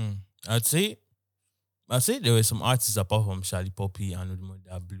 I'd say there were some artists apart from Charlie Poppy and Odumodu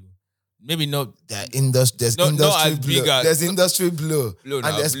that blew. Maybe not. There's industry blue. There's industry blue. And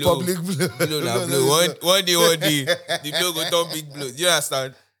there's public blue. Blue. One day, the blue go turn big blue. Do you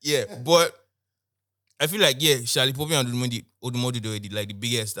understand? Yeah, but I feel like, Charlie Poppy and Odumodu already like the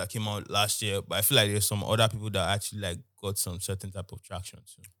biggest that came out last year. But I feel like there's some other people that actually like got some certain type of traction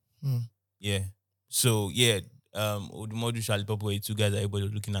too. Yeah. So Odumodu, Charlie Poppy were 2 guys that everybody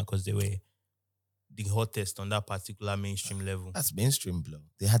was looking at because they were the hottest on that particular mainstream level. That's mainstream blue.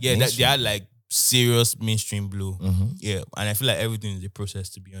 They had they had like serious mainstream blue. Mm-hmm. Yeah, and I feel like everything is a process,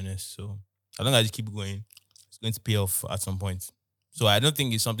 to be honest. So as long as you keep going, it's going to pay off at some point. So I don't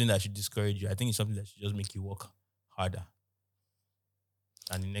think it's something that should discourage you. I think it's something that should just make you work harder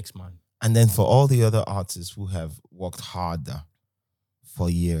than the next man. And then for all the other artists who have worked harder for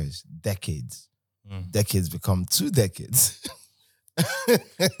years, decades become 2 decades.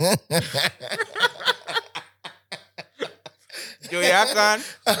 Joey Akan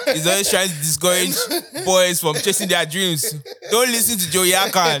is always trying to discourage boys from chasing their dreams. Don't listen to Joey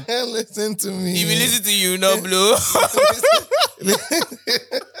Akan. Listen to me. If you listen to you, no blue.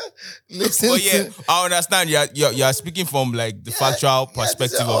 Listen. I understand. You're speaking from like the factual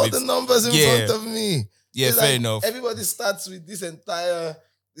perspective all of it. The numbers in front of me. Yeah, it's fair enough. Everybody starts with this entire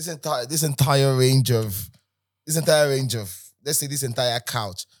range of, let's say this entire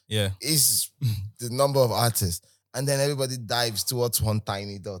couch. Yeah, is the number of artists. And then everybody dives towards one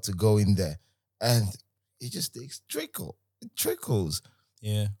tiny door to go in there. And it just takes It trickles.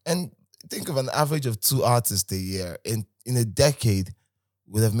 Yeah. And think of an average of 2 artists a year. In a decade,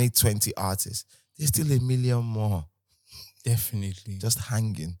 we'd have made 20 artists. There's still 1 million more. Definitely. Just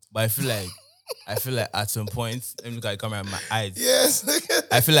hanging. But I feel like at some point, let me look at the camera in my eyes. Yes.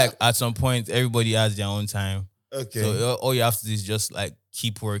 I feel like at some point, everybody has their own time. Okay. So all you have to do is just like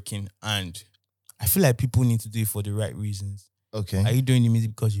keep working, and I feel like people need to do it for the right reasons. Okay. Are you doing the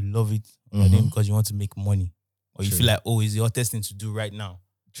music because you love it, or doing it because you want to make money, or you feel like, it's the hottest thing to do right now?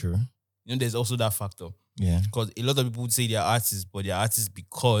 True. There's also that factor. Yeah. Because a lot of people would say they're artists, but they're artists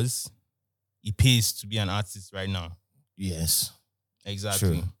because it pays to be an artist right now. Yes.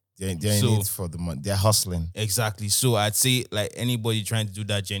 Exactly. True. They're in it for the money. They're hustling. Exactly. So I'd say like anybody trying to do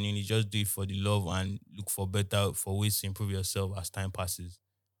that genuinely, just do it for the love and look for ways to improve yourself as time passes.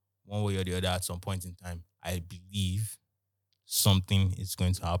 One way or the other, at some point in time, I believe something is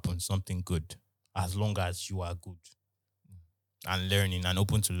going to happen, something good, as long as you are good and learning and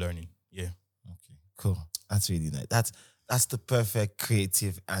open to learning. Yeah. Okay, cool. That's really nice. That's the perfect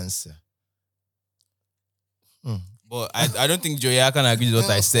creative answer. But I don't think Joey, I can agree with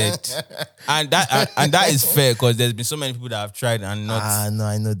what I said. And that is fair because there's been so many people that have tried and not. No,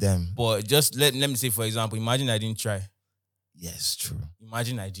 I know them. But just let me say, for example, imagine I didn't try. Yes, true.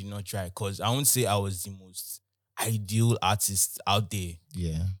 Imagine I did not try because I won't say I was the most ideal artist out there.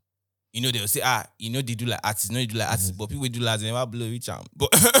 Yeah. They'll say, they do like artists, they do like artists, but people do like they never blow each other.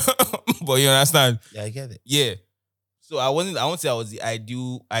 But but you understand? Yeah, I get it. Yeah. So I won't say I was the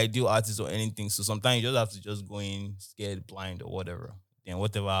ideal artist or anything. So sometimes you just have to just go in scared, blind, or whatever. Then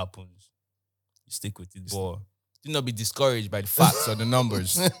whatever happens, you stick with it. But do not be discouraged by the facts or the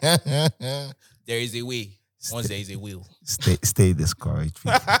numbers. There is a way. Once there is a will. Stay discouraged.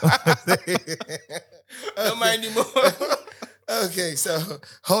 Don't mind anymore. Okay, so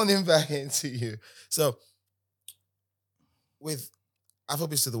honing back into you. So with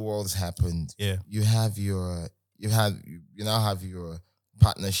Afrobeats to the World has happened. Yeah. You now have your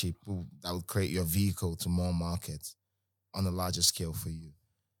partnership that will create your vehicle to more markets on a larger scale for you.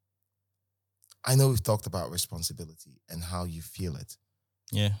 I know we've talked about responsibility and how you feel it.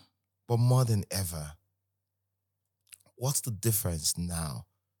 Yeah. But more than ever, what's the difference now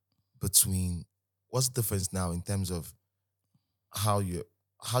in terms of how you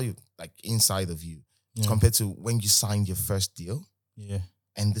like inside of you compared to when you signed your first deal? Yeah.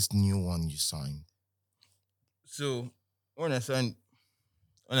 And this new one you signed? So when I signed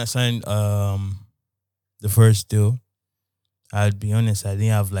the first deal, I'll be honest, I didn't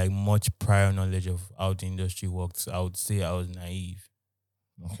have like much prior knowledge of how the industry works. I would say I was naive.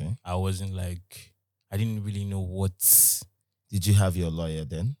 Okay. I didn't really know what. Did you have your lawyer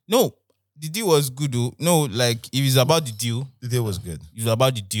then? No, the deal was good though. No, like if it's about the deal. The deal was good. If it's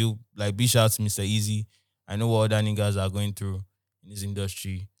about the deal, like big shout out to Mr. Easy. I know what other niggas are going through in this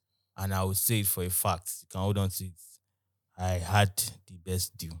industry. And I would say it for a fact. You can hold on to it. I had the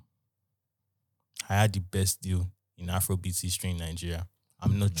best deal. I had the best deal in Afrobeats history in Nigeria.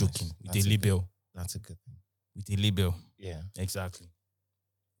 I'm not joking. With a label. That's a good thing. With a label. Yeah. Exactly.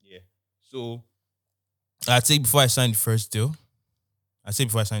 Yeah. So I'd say before I signed the first deal, I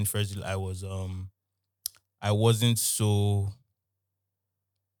wasn't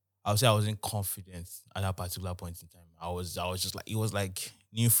confident at that particular point in time. I was just like, it was like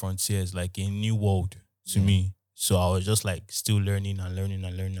new frontiers, like a new world to me. So I was just like still learning and learning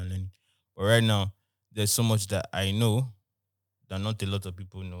and learning and learning. But right now, there's so much that I know that not a lot of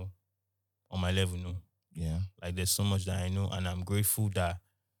people know on my level know. Yeah. Like there's so much that I know, and I'm grateful that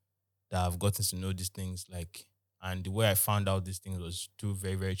I've gotten to know these things. Like, and the way I found out these things was through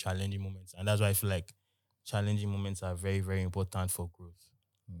very, very challenging moments. And that's why I feel like challenging moments are very, very important for growth.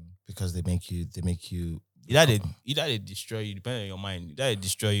 Because they make you either they destroy you, depending on your mind. Either they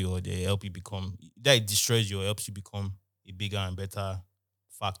destroy you or they help you become. Either it destroys you or helps you become a bigger and better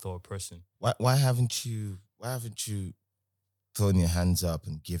factor or person. Why haven't you thrown your hands up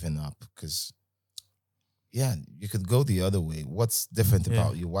and given up? Because you could go the other way. What's different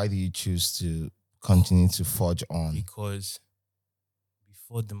about you? Why do you choose to continue to forge on? Because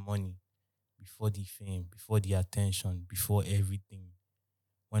before the money, before the fame, before the attention, before everything,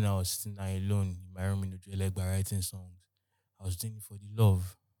 when I was sitting there alone in my room in Ojuelegba writing songs, I was doing it for the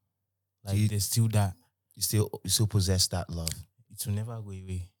love. Like there's still that. You still possess that love. It will never go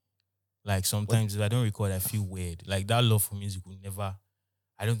away. Like sometimes if I don't record, I feel weird. Like that love for music will never.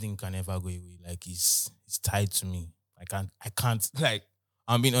 I don't think it can ever go away. Like it's tied to me. I can't. Like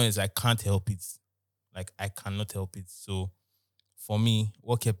I'm being honest. I can't help it. Like I cannot help it. So for me,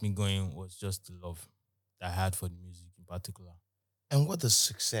 what kept me going was just the love that I had for the music in particular. And what does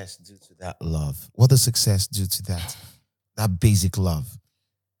success do to that love? What does success do to that basic love?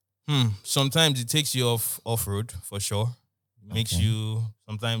 Sometimes it takes you off road for sure. It makes you,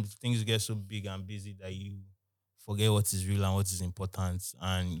 sometimes things get so big and busy that you forget what is real and what is important,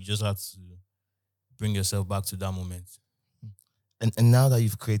 and you just have to bring yourself back to that moment. And now that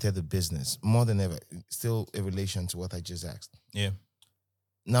you've created the business, more than ever, still in relation to what I just asked. Yeah.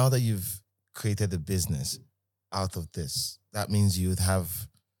 Now that you've created the business out of this, that means you'd have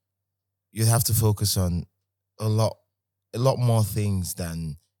to focus on a lot more things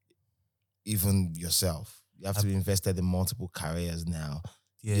than even yourself. You have to be invested in multiple careers now.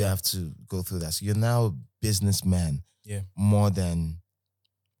 Yeah. You have to go through that. So you're now a businessman Yeah. more than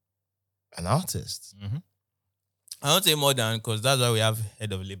an artist. Mm-hmm. I don't say more than because that's why we have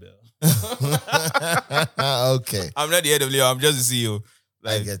head of label. Okay. I'm not the head of label. I'm just the CEO.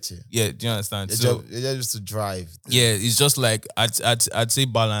 I get you. Yeah, do you understand? Your job is to drive. Yeah, it's just like I'd say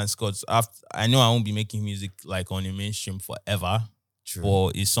balance because I know I won't be making music like on the mainstream forever. True.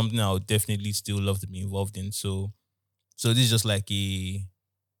 But it's something I would definitely still love to be involved in. So this is just like a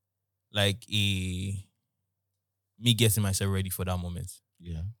me getting myself ready for that moment.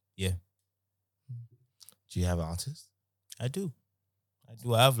 Yeah. Yeah. Do you have artists? I do.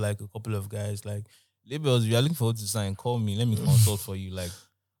 I have like a couple of guys like labels. If you're looking forward to sign, call me. Let me consult for you. Like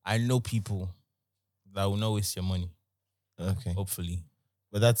I know people that will not waste your money. Okay. Hopefully.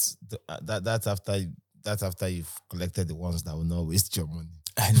 But that's after you've collected the ones that will not waste your money.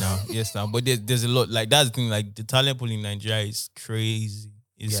 I know. Yes, now. But there's a lot. Like that's the thing. Like the talent pool in Nigeria is crazy.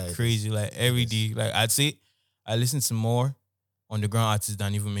 It's crazy. Like every day. Like I'd say I listen to more underground artists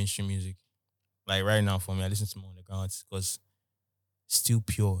than even mainstream music. Like right now for me, I listen to more underground artists because still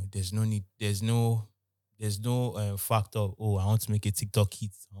pure. There's no need. There's no factor of, oh, I want to make a TikTok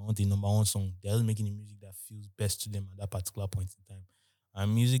hit. I want a number one song. They're just making the music that feels best to them at that particular point in time.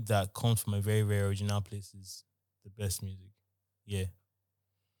 And music that comes from a very, very original place is the best music. Yeah.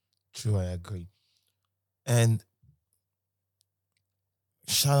 True, I agree. And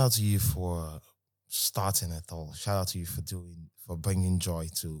shout out to you for starting it all. Shout out to you for bringing joy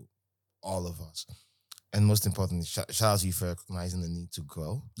to all of us. And most importantly, shout out to you for recognizing the need to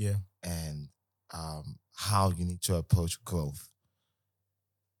grow. Yeah. And how you need to approach growth.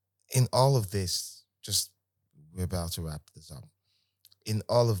 In all of this, we're about to wrap this up. In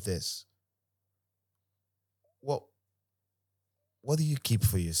all of this, what do you keep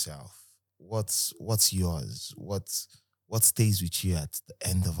for yourself? What's yours? What stays with you at the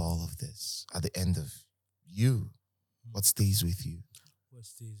end of all of this? At the end of you, what stays with you? What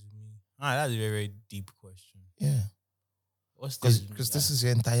stays with me? That's a very, very deep question. Yeah. What stays with me? Because this is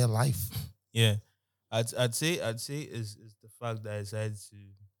your entire life. Yeah. I'd say is the fact that I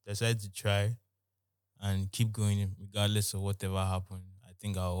decided to try and keep going regardless of whatever happened. I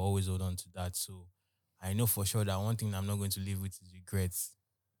think I'll always hold on to that. So I know for sure that one thing I'm not going to live with is regrets.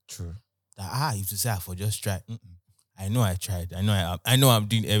 True. That if to say I for just try. I know I tried. I know I'm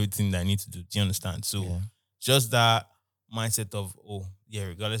doing everything that I need to do. Do you understand? So just that mindset of,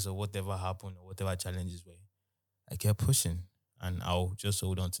 regardless of whatever happened or whatever challenges were, I kept pushing and I'll just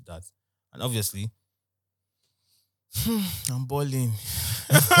hold on to that. And obviously, I'm balling.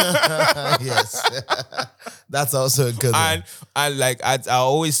 Yes. That's also a good one. And like I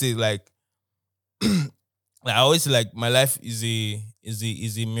always say like I always say like my life is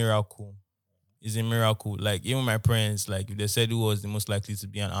a miracle. It's a miracle. Like even my parents, like if they said who was the most likely to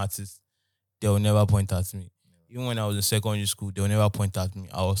be an artist, they will never point at me. Even when I was in secondary school, they will never point at me.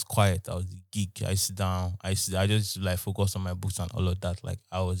 I was quiet. I was the geek. I sit down. I just like focus on my books and all of that. Like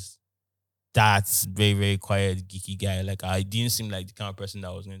I was that very, very quiet, geeky guy. Like I didn't seem like the kind of person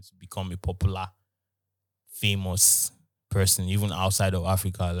that was going to become a popular, famous person, even outside of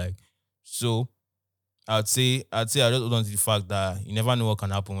Africa. Like, so I'd say I just hold on to the fact that you never know what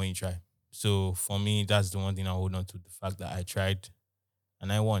can happen when you try. So for me, that's the one thing I hold on to, the fact that I tried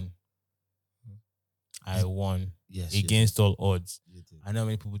and I won. I won. Yes. Against all odds. I know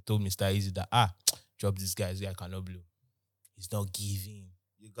many people told me Mr. Easy that drop this guy cannot blow. He's not giving.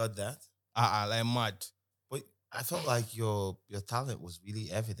 You got that? Like mad. But I felt like your talent was really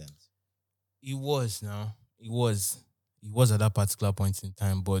evident. It was now. It was at that particular point in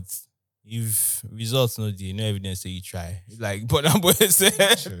time, but if results no evidence say you try. Like but boy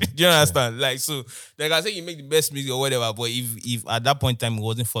said, do you understand? Like so, like I say you make the best music or whatever, but if at that point in time it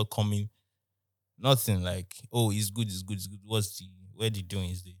wasn't forthcoming, nothing like, it's good. Where the doing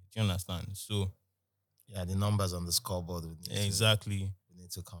is there? Do you understand? So yeah, the numbers on the scoreboard exactly.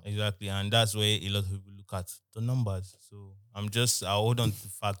 Need to come. Exactly. And that's where a lot of people look at the numbers. So I hold on to the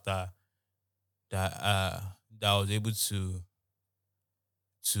fact that I was able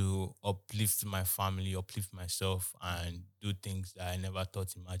to uplift my family, uplift myself, and do things that I never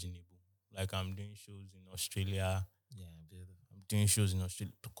thought imaginable. Like I'm doing shows in Australia. Yeah, beautiful. I'm doing shows in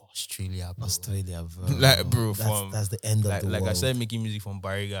Australia. Australia, bro. Australia, bro. Like, bro, that's the end of the world. Like I started making music from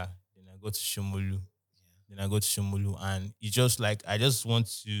Bariga, then I go to Shomolu. And it's just like, I just want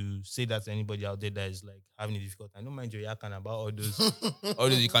to say that to anybody out there that is like having a difficult time. I don't mind your yakan about all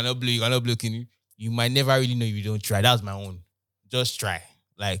those you cannot blow, can you? You might never really know if you don't try. That's my own. Just try.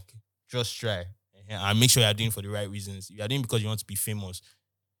 Like, just try. And make sure you're doing it for the right reasons. If you're doing it because you want to be famous,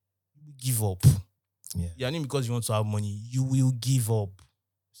 give up. Yeah. Yeah, I think because you want to have money, you will give up.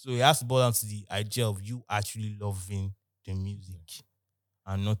 So it has to boil down to the idea of you actually loving the music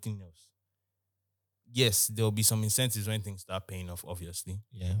and nothing else. Yes, there will be some incentives when things start paying off, obviously.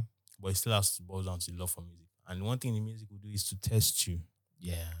 Yeah. But it still has to boil down to love for music. And one thing the music will do is to test you.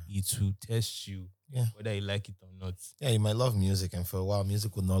 Yeah. It will test you, whether you like it or not. Yeah, you might love music, and for a while,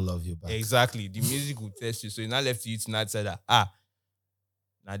 music will not love you back. Exactly. The music will test you. So it's not left to you to not say that,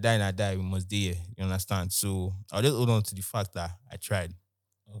 now die, we must die. You understand? So I'll just hold on to the fact that I tried.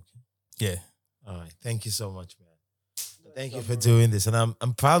 Okay. Yeah. All right. Thank you so much, man. Thank you for doing this. And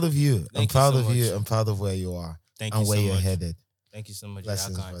I'm proud of you. I'm proud of you. I'm proud of where you are. Thank and you where so you're much. headed. Thank you so much.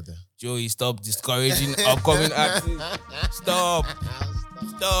 Blessings, brother. Joey, stop discouraging upcoming artists. Stop.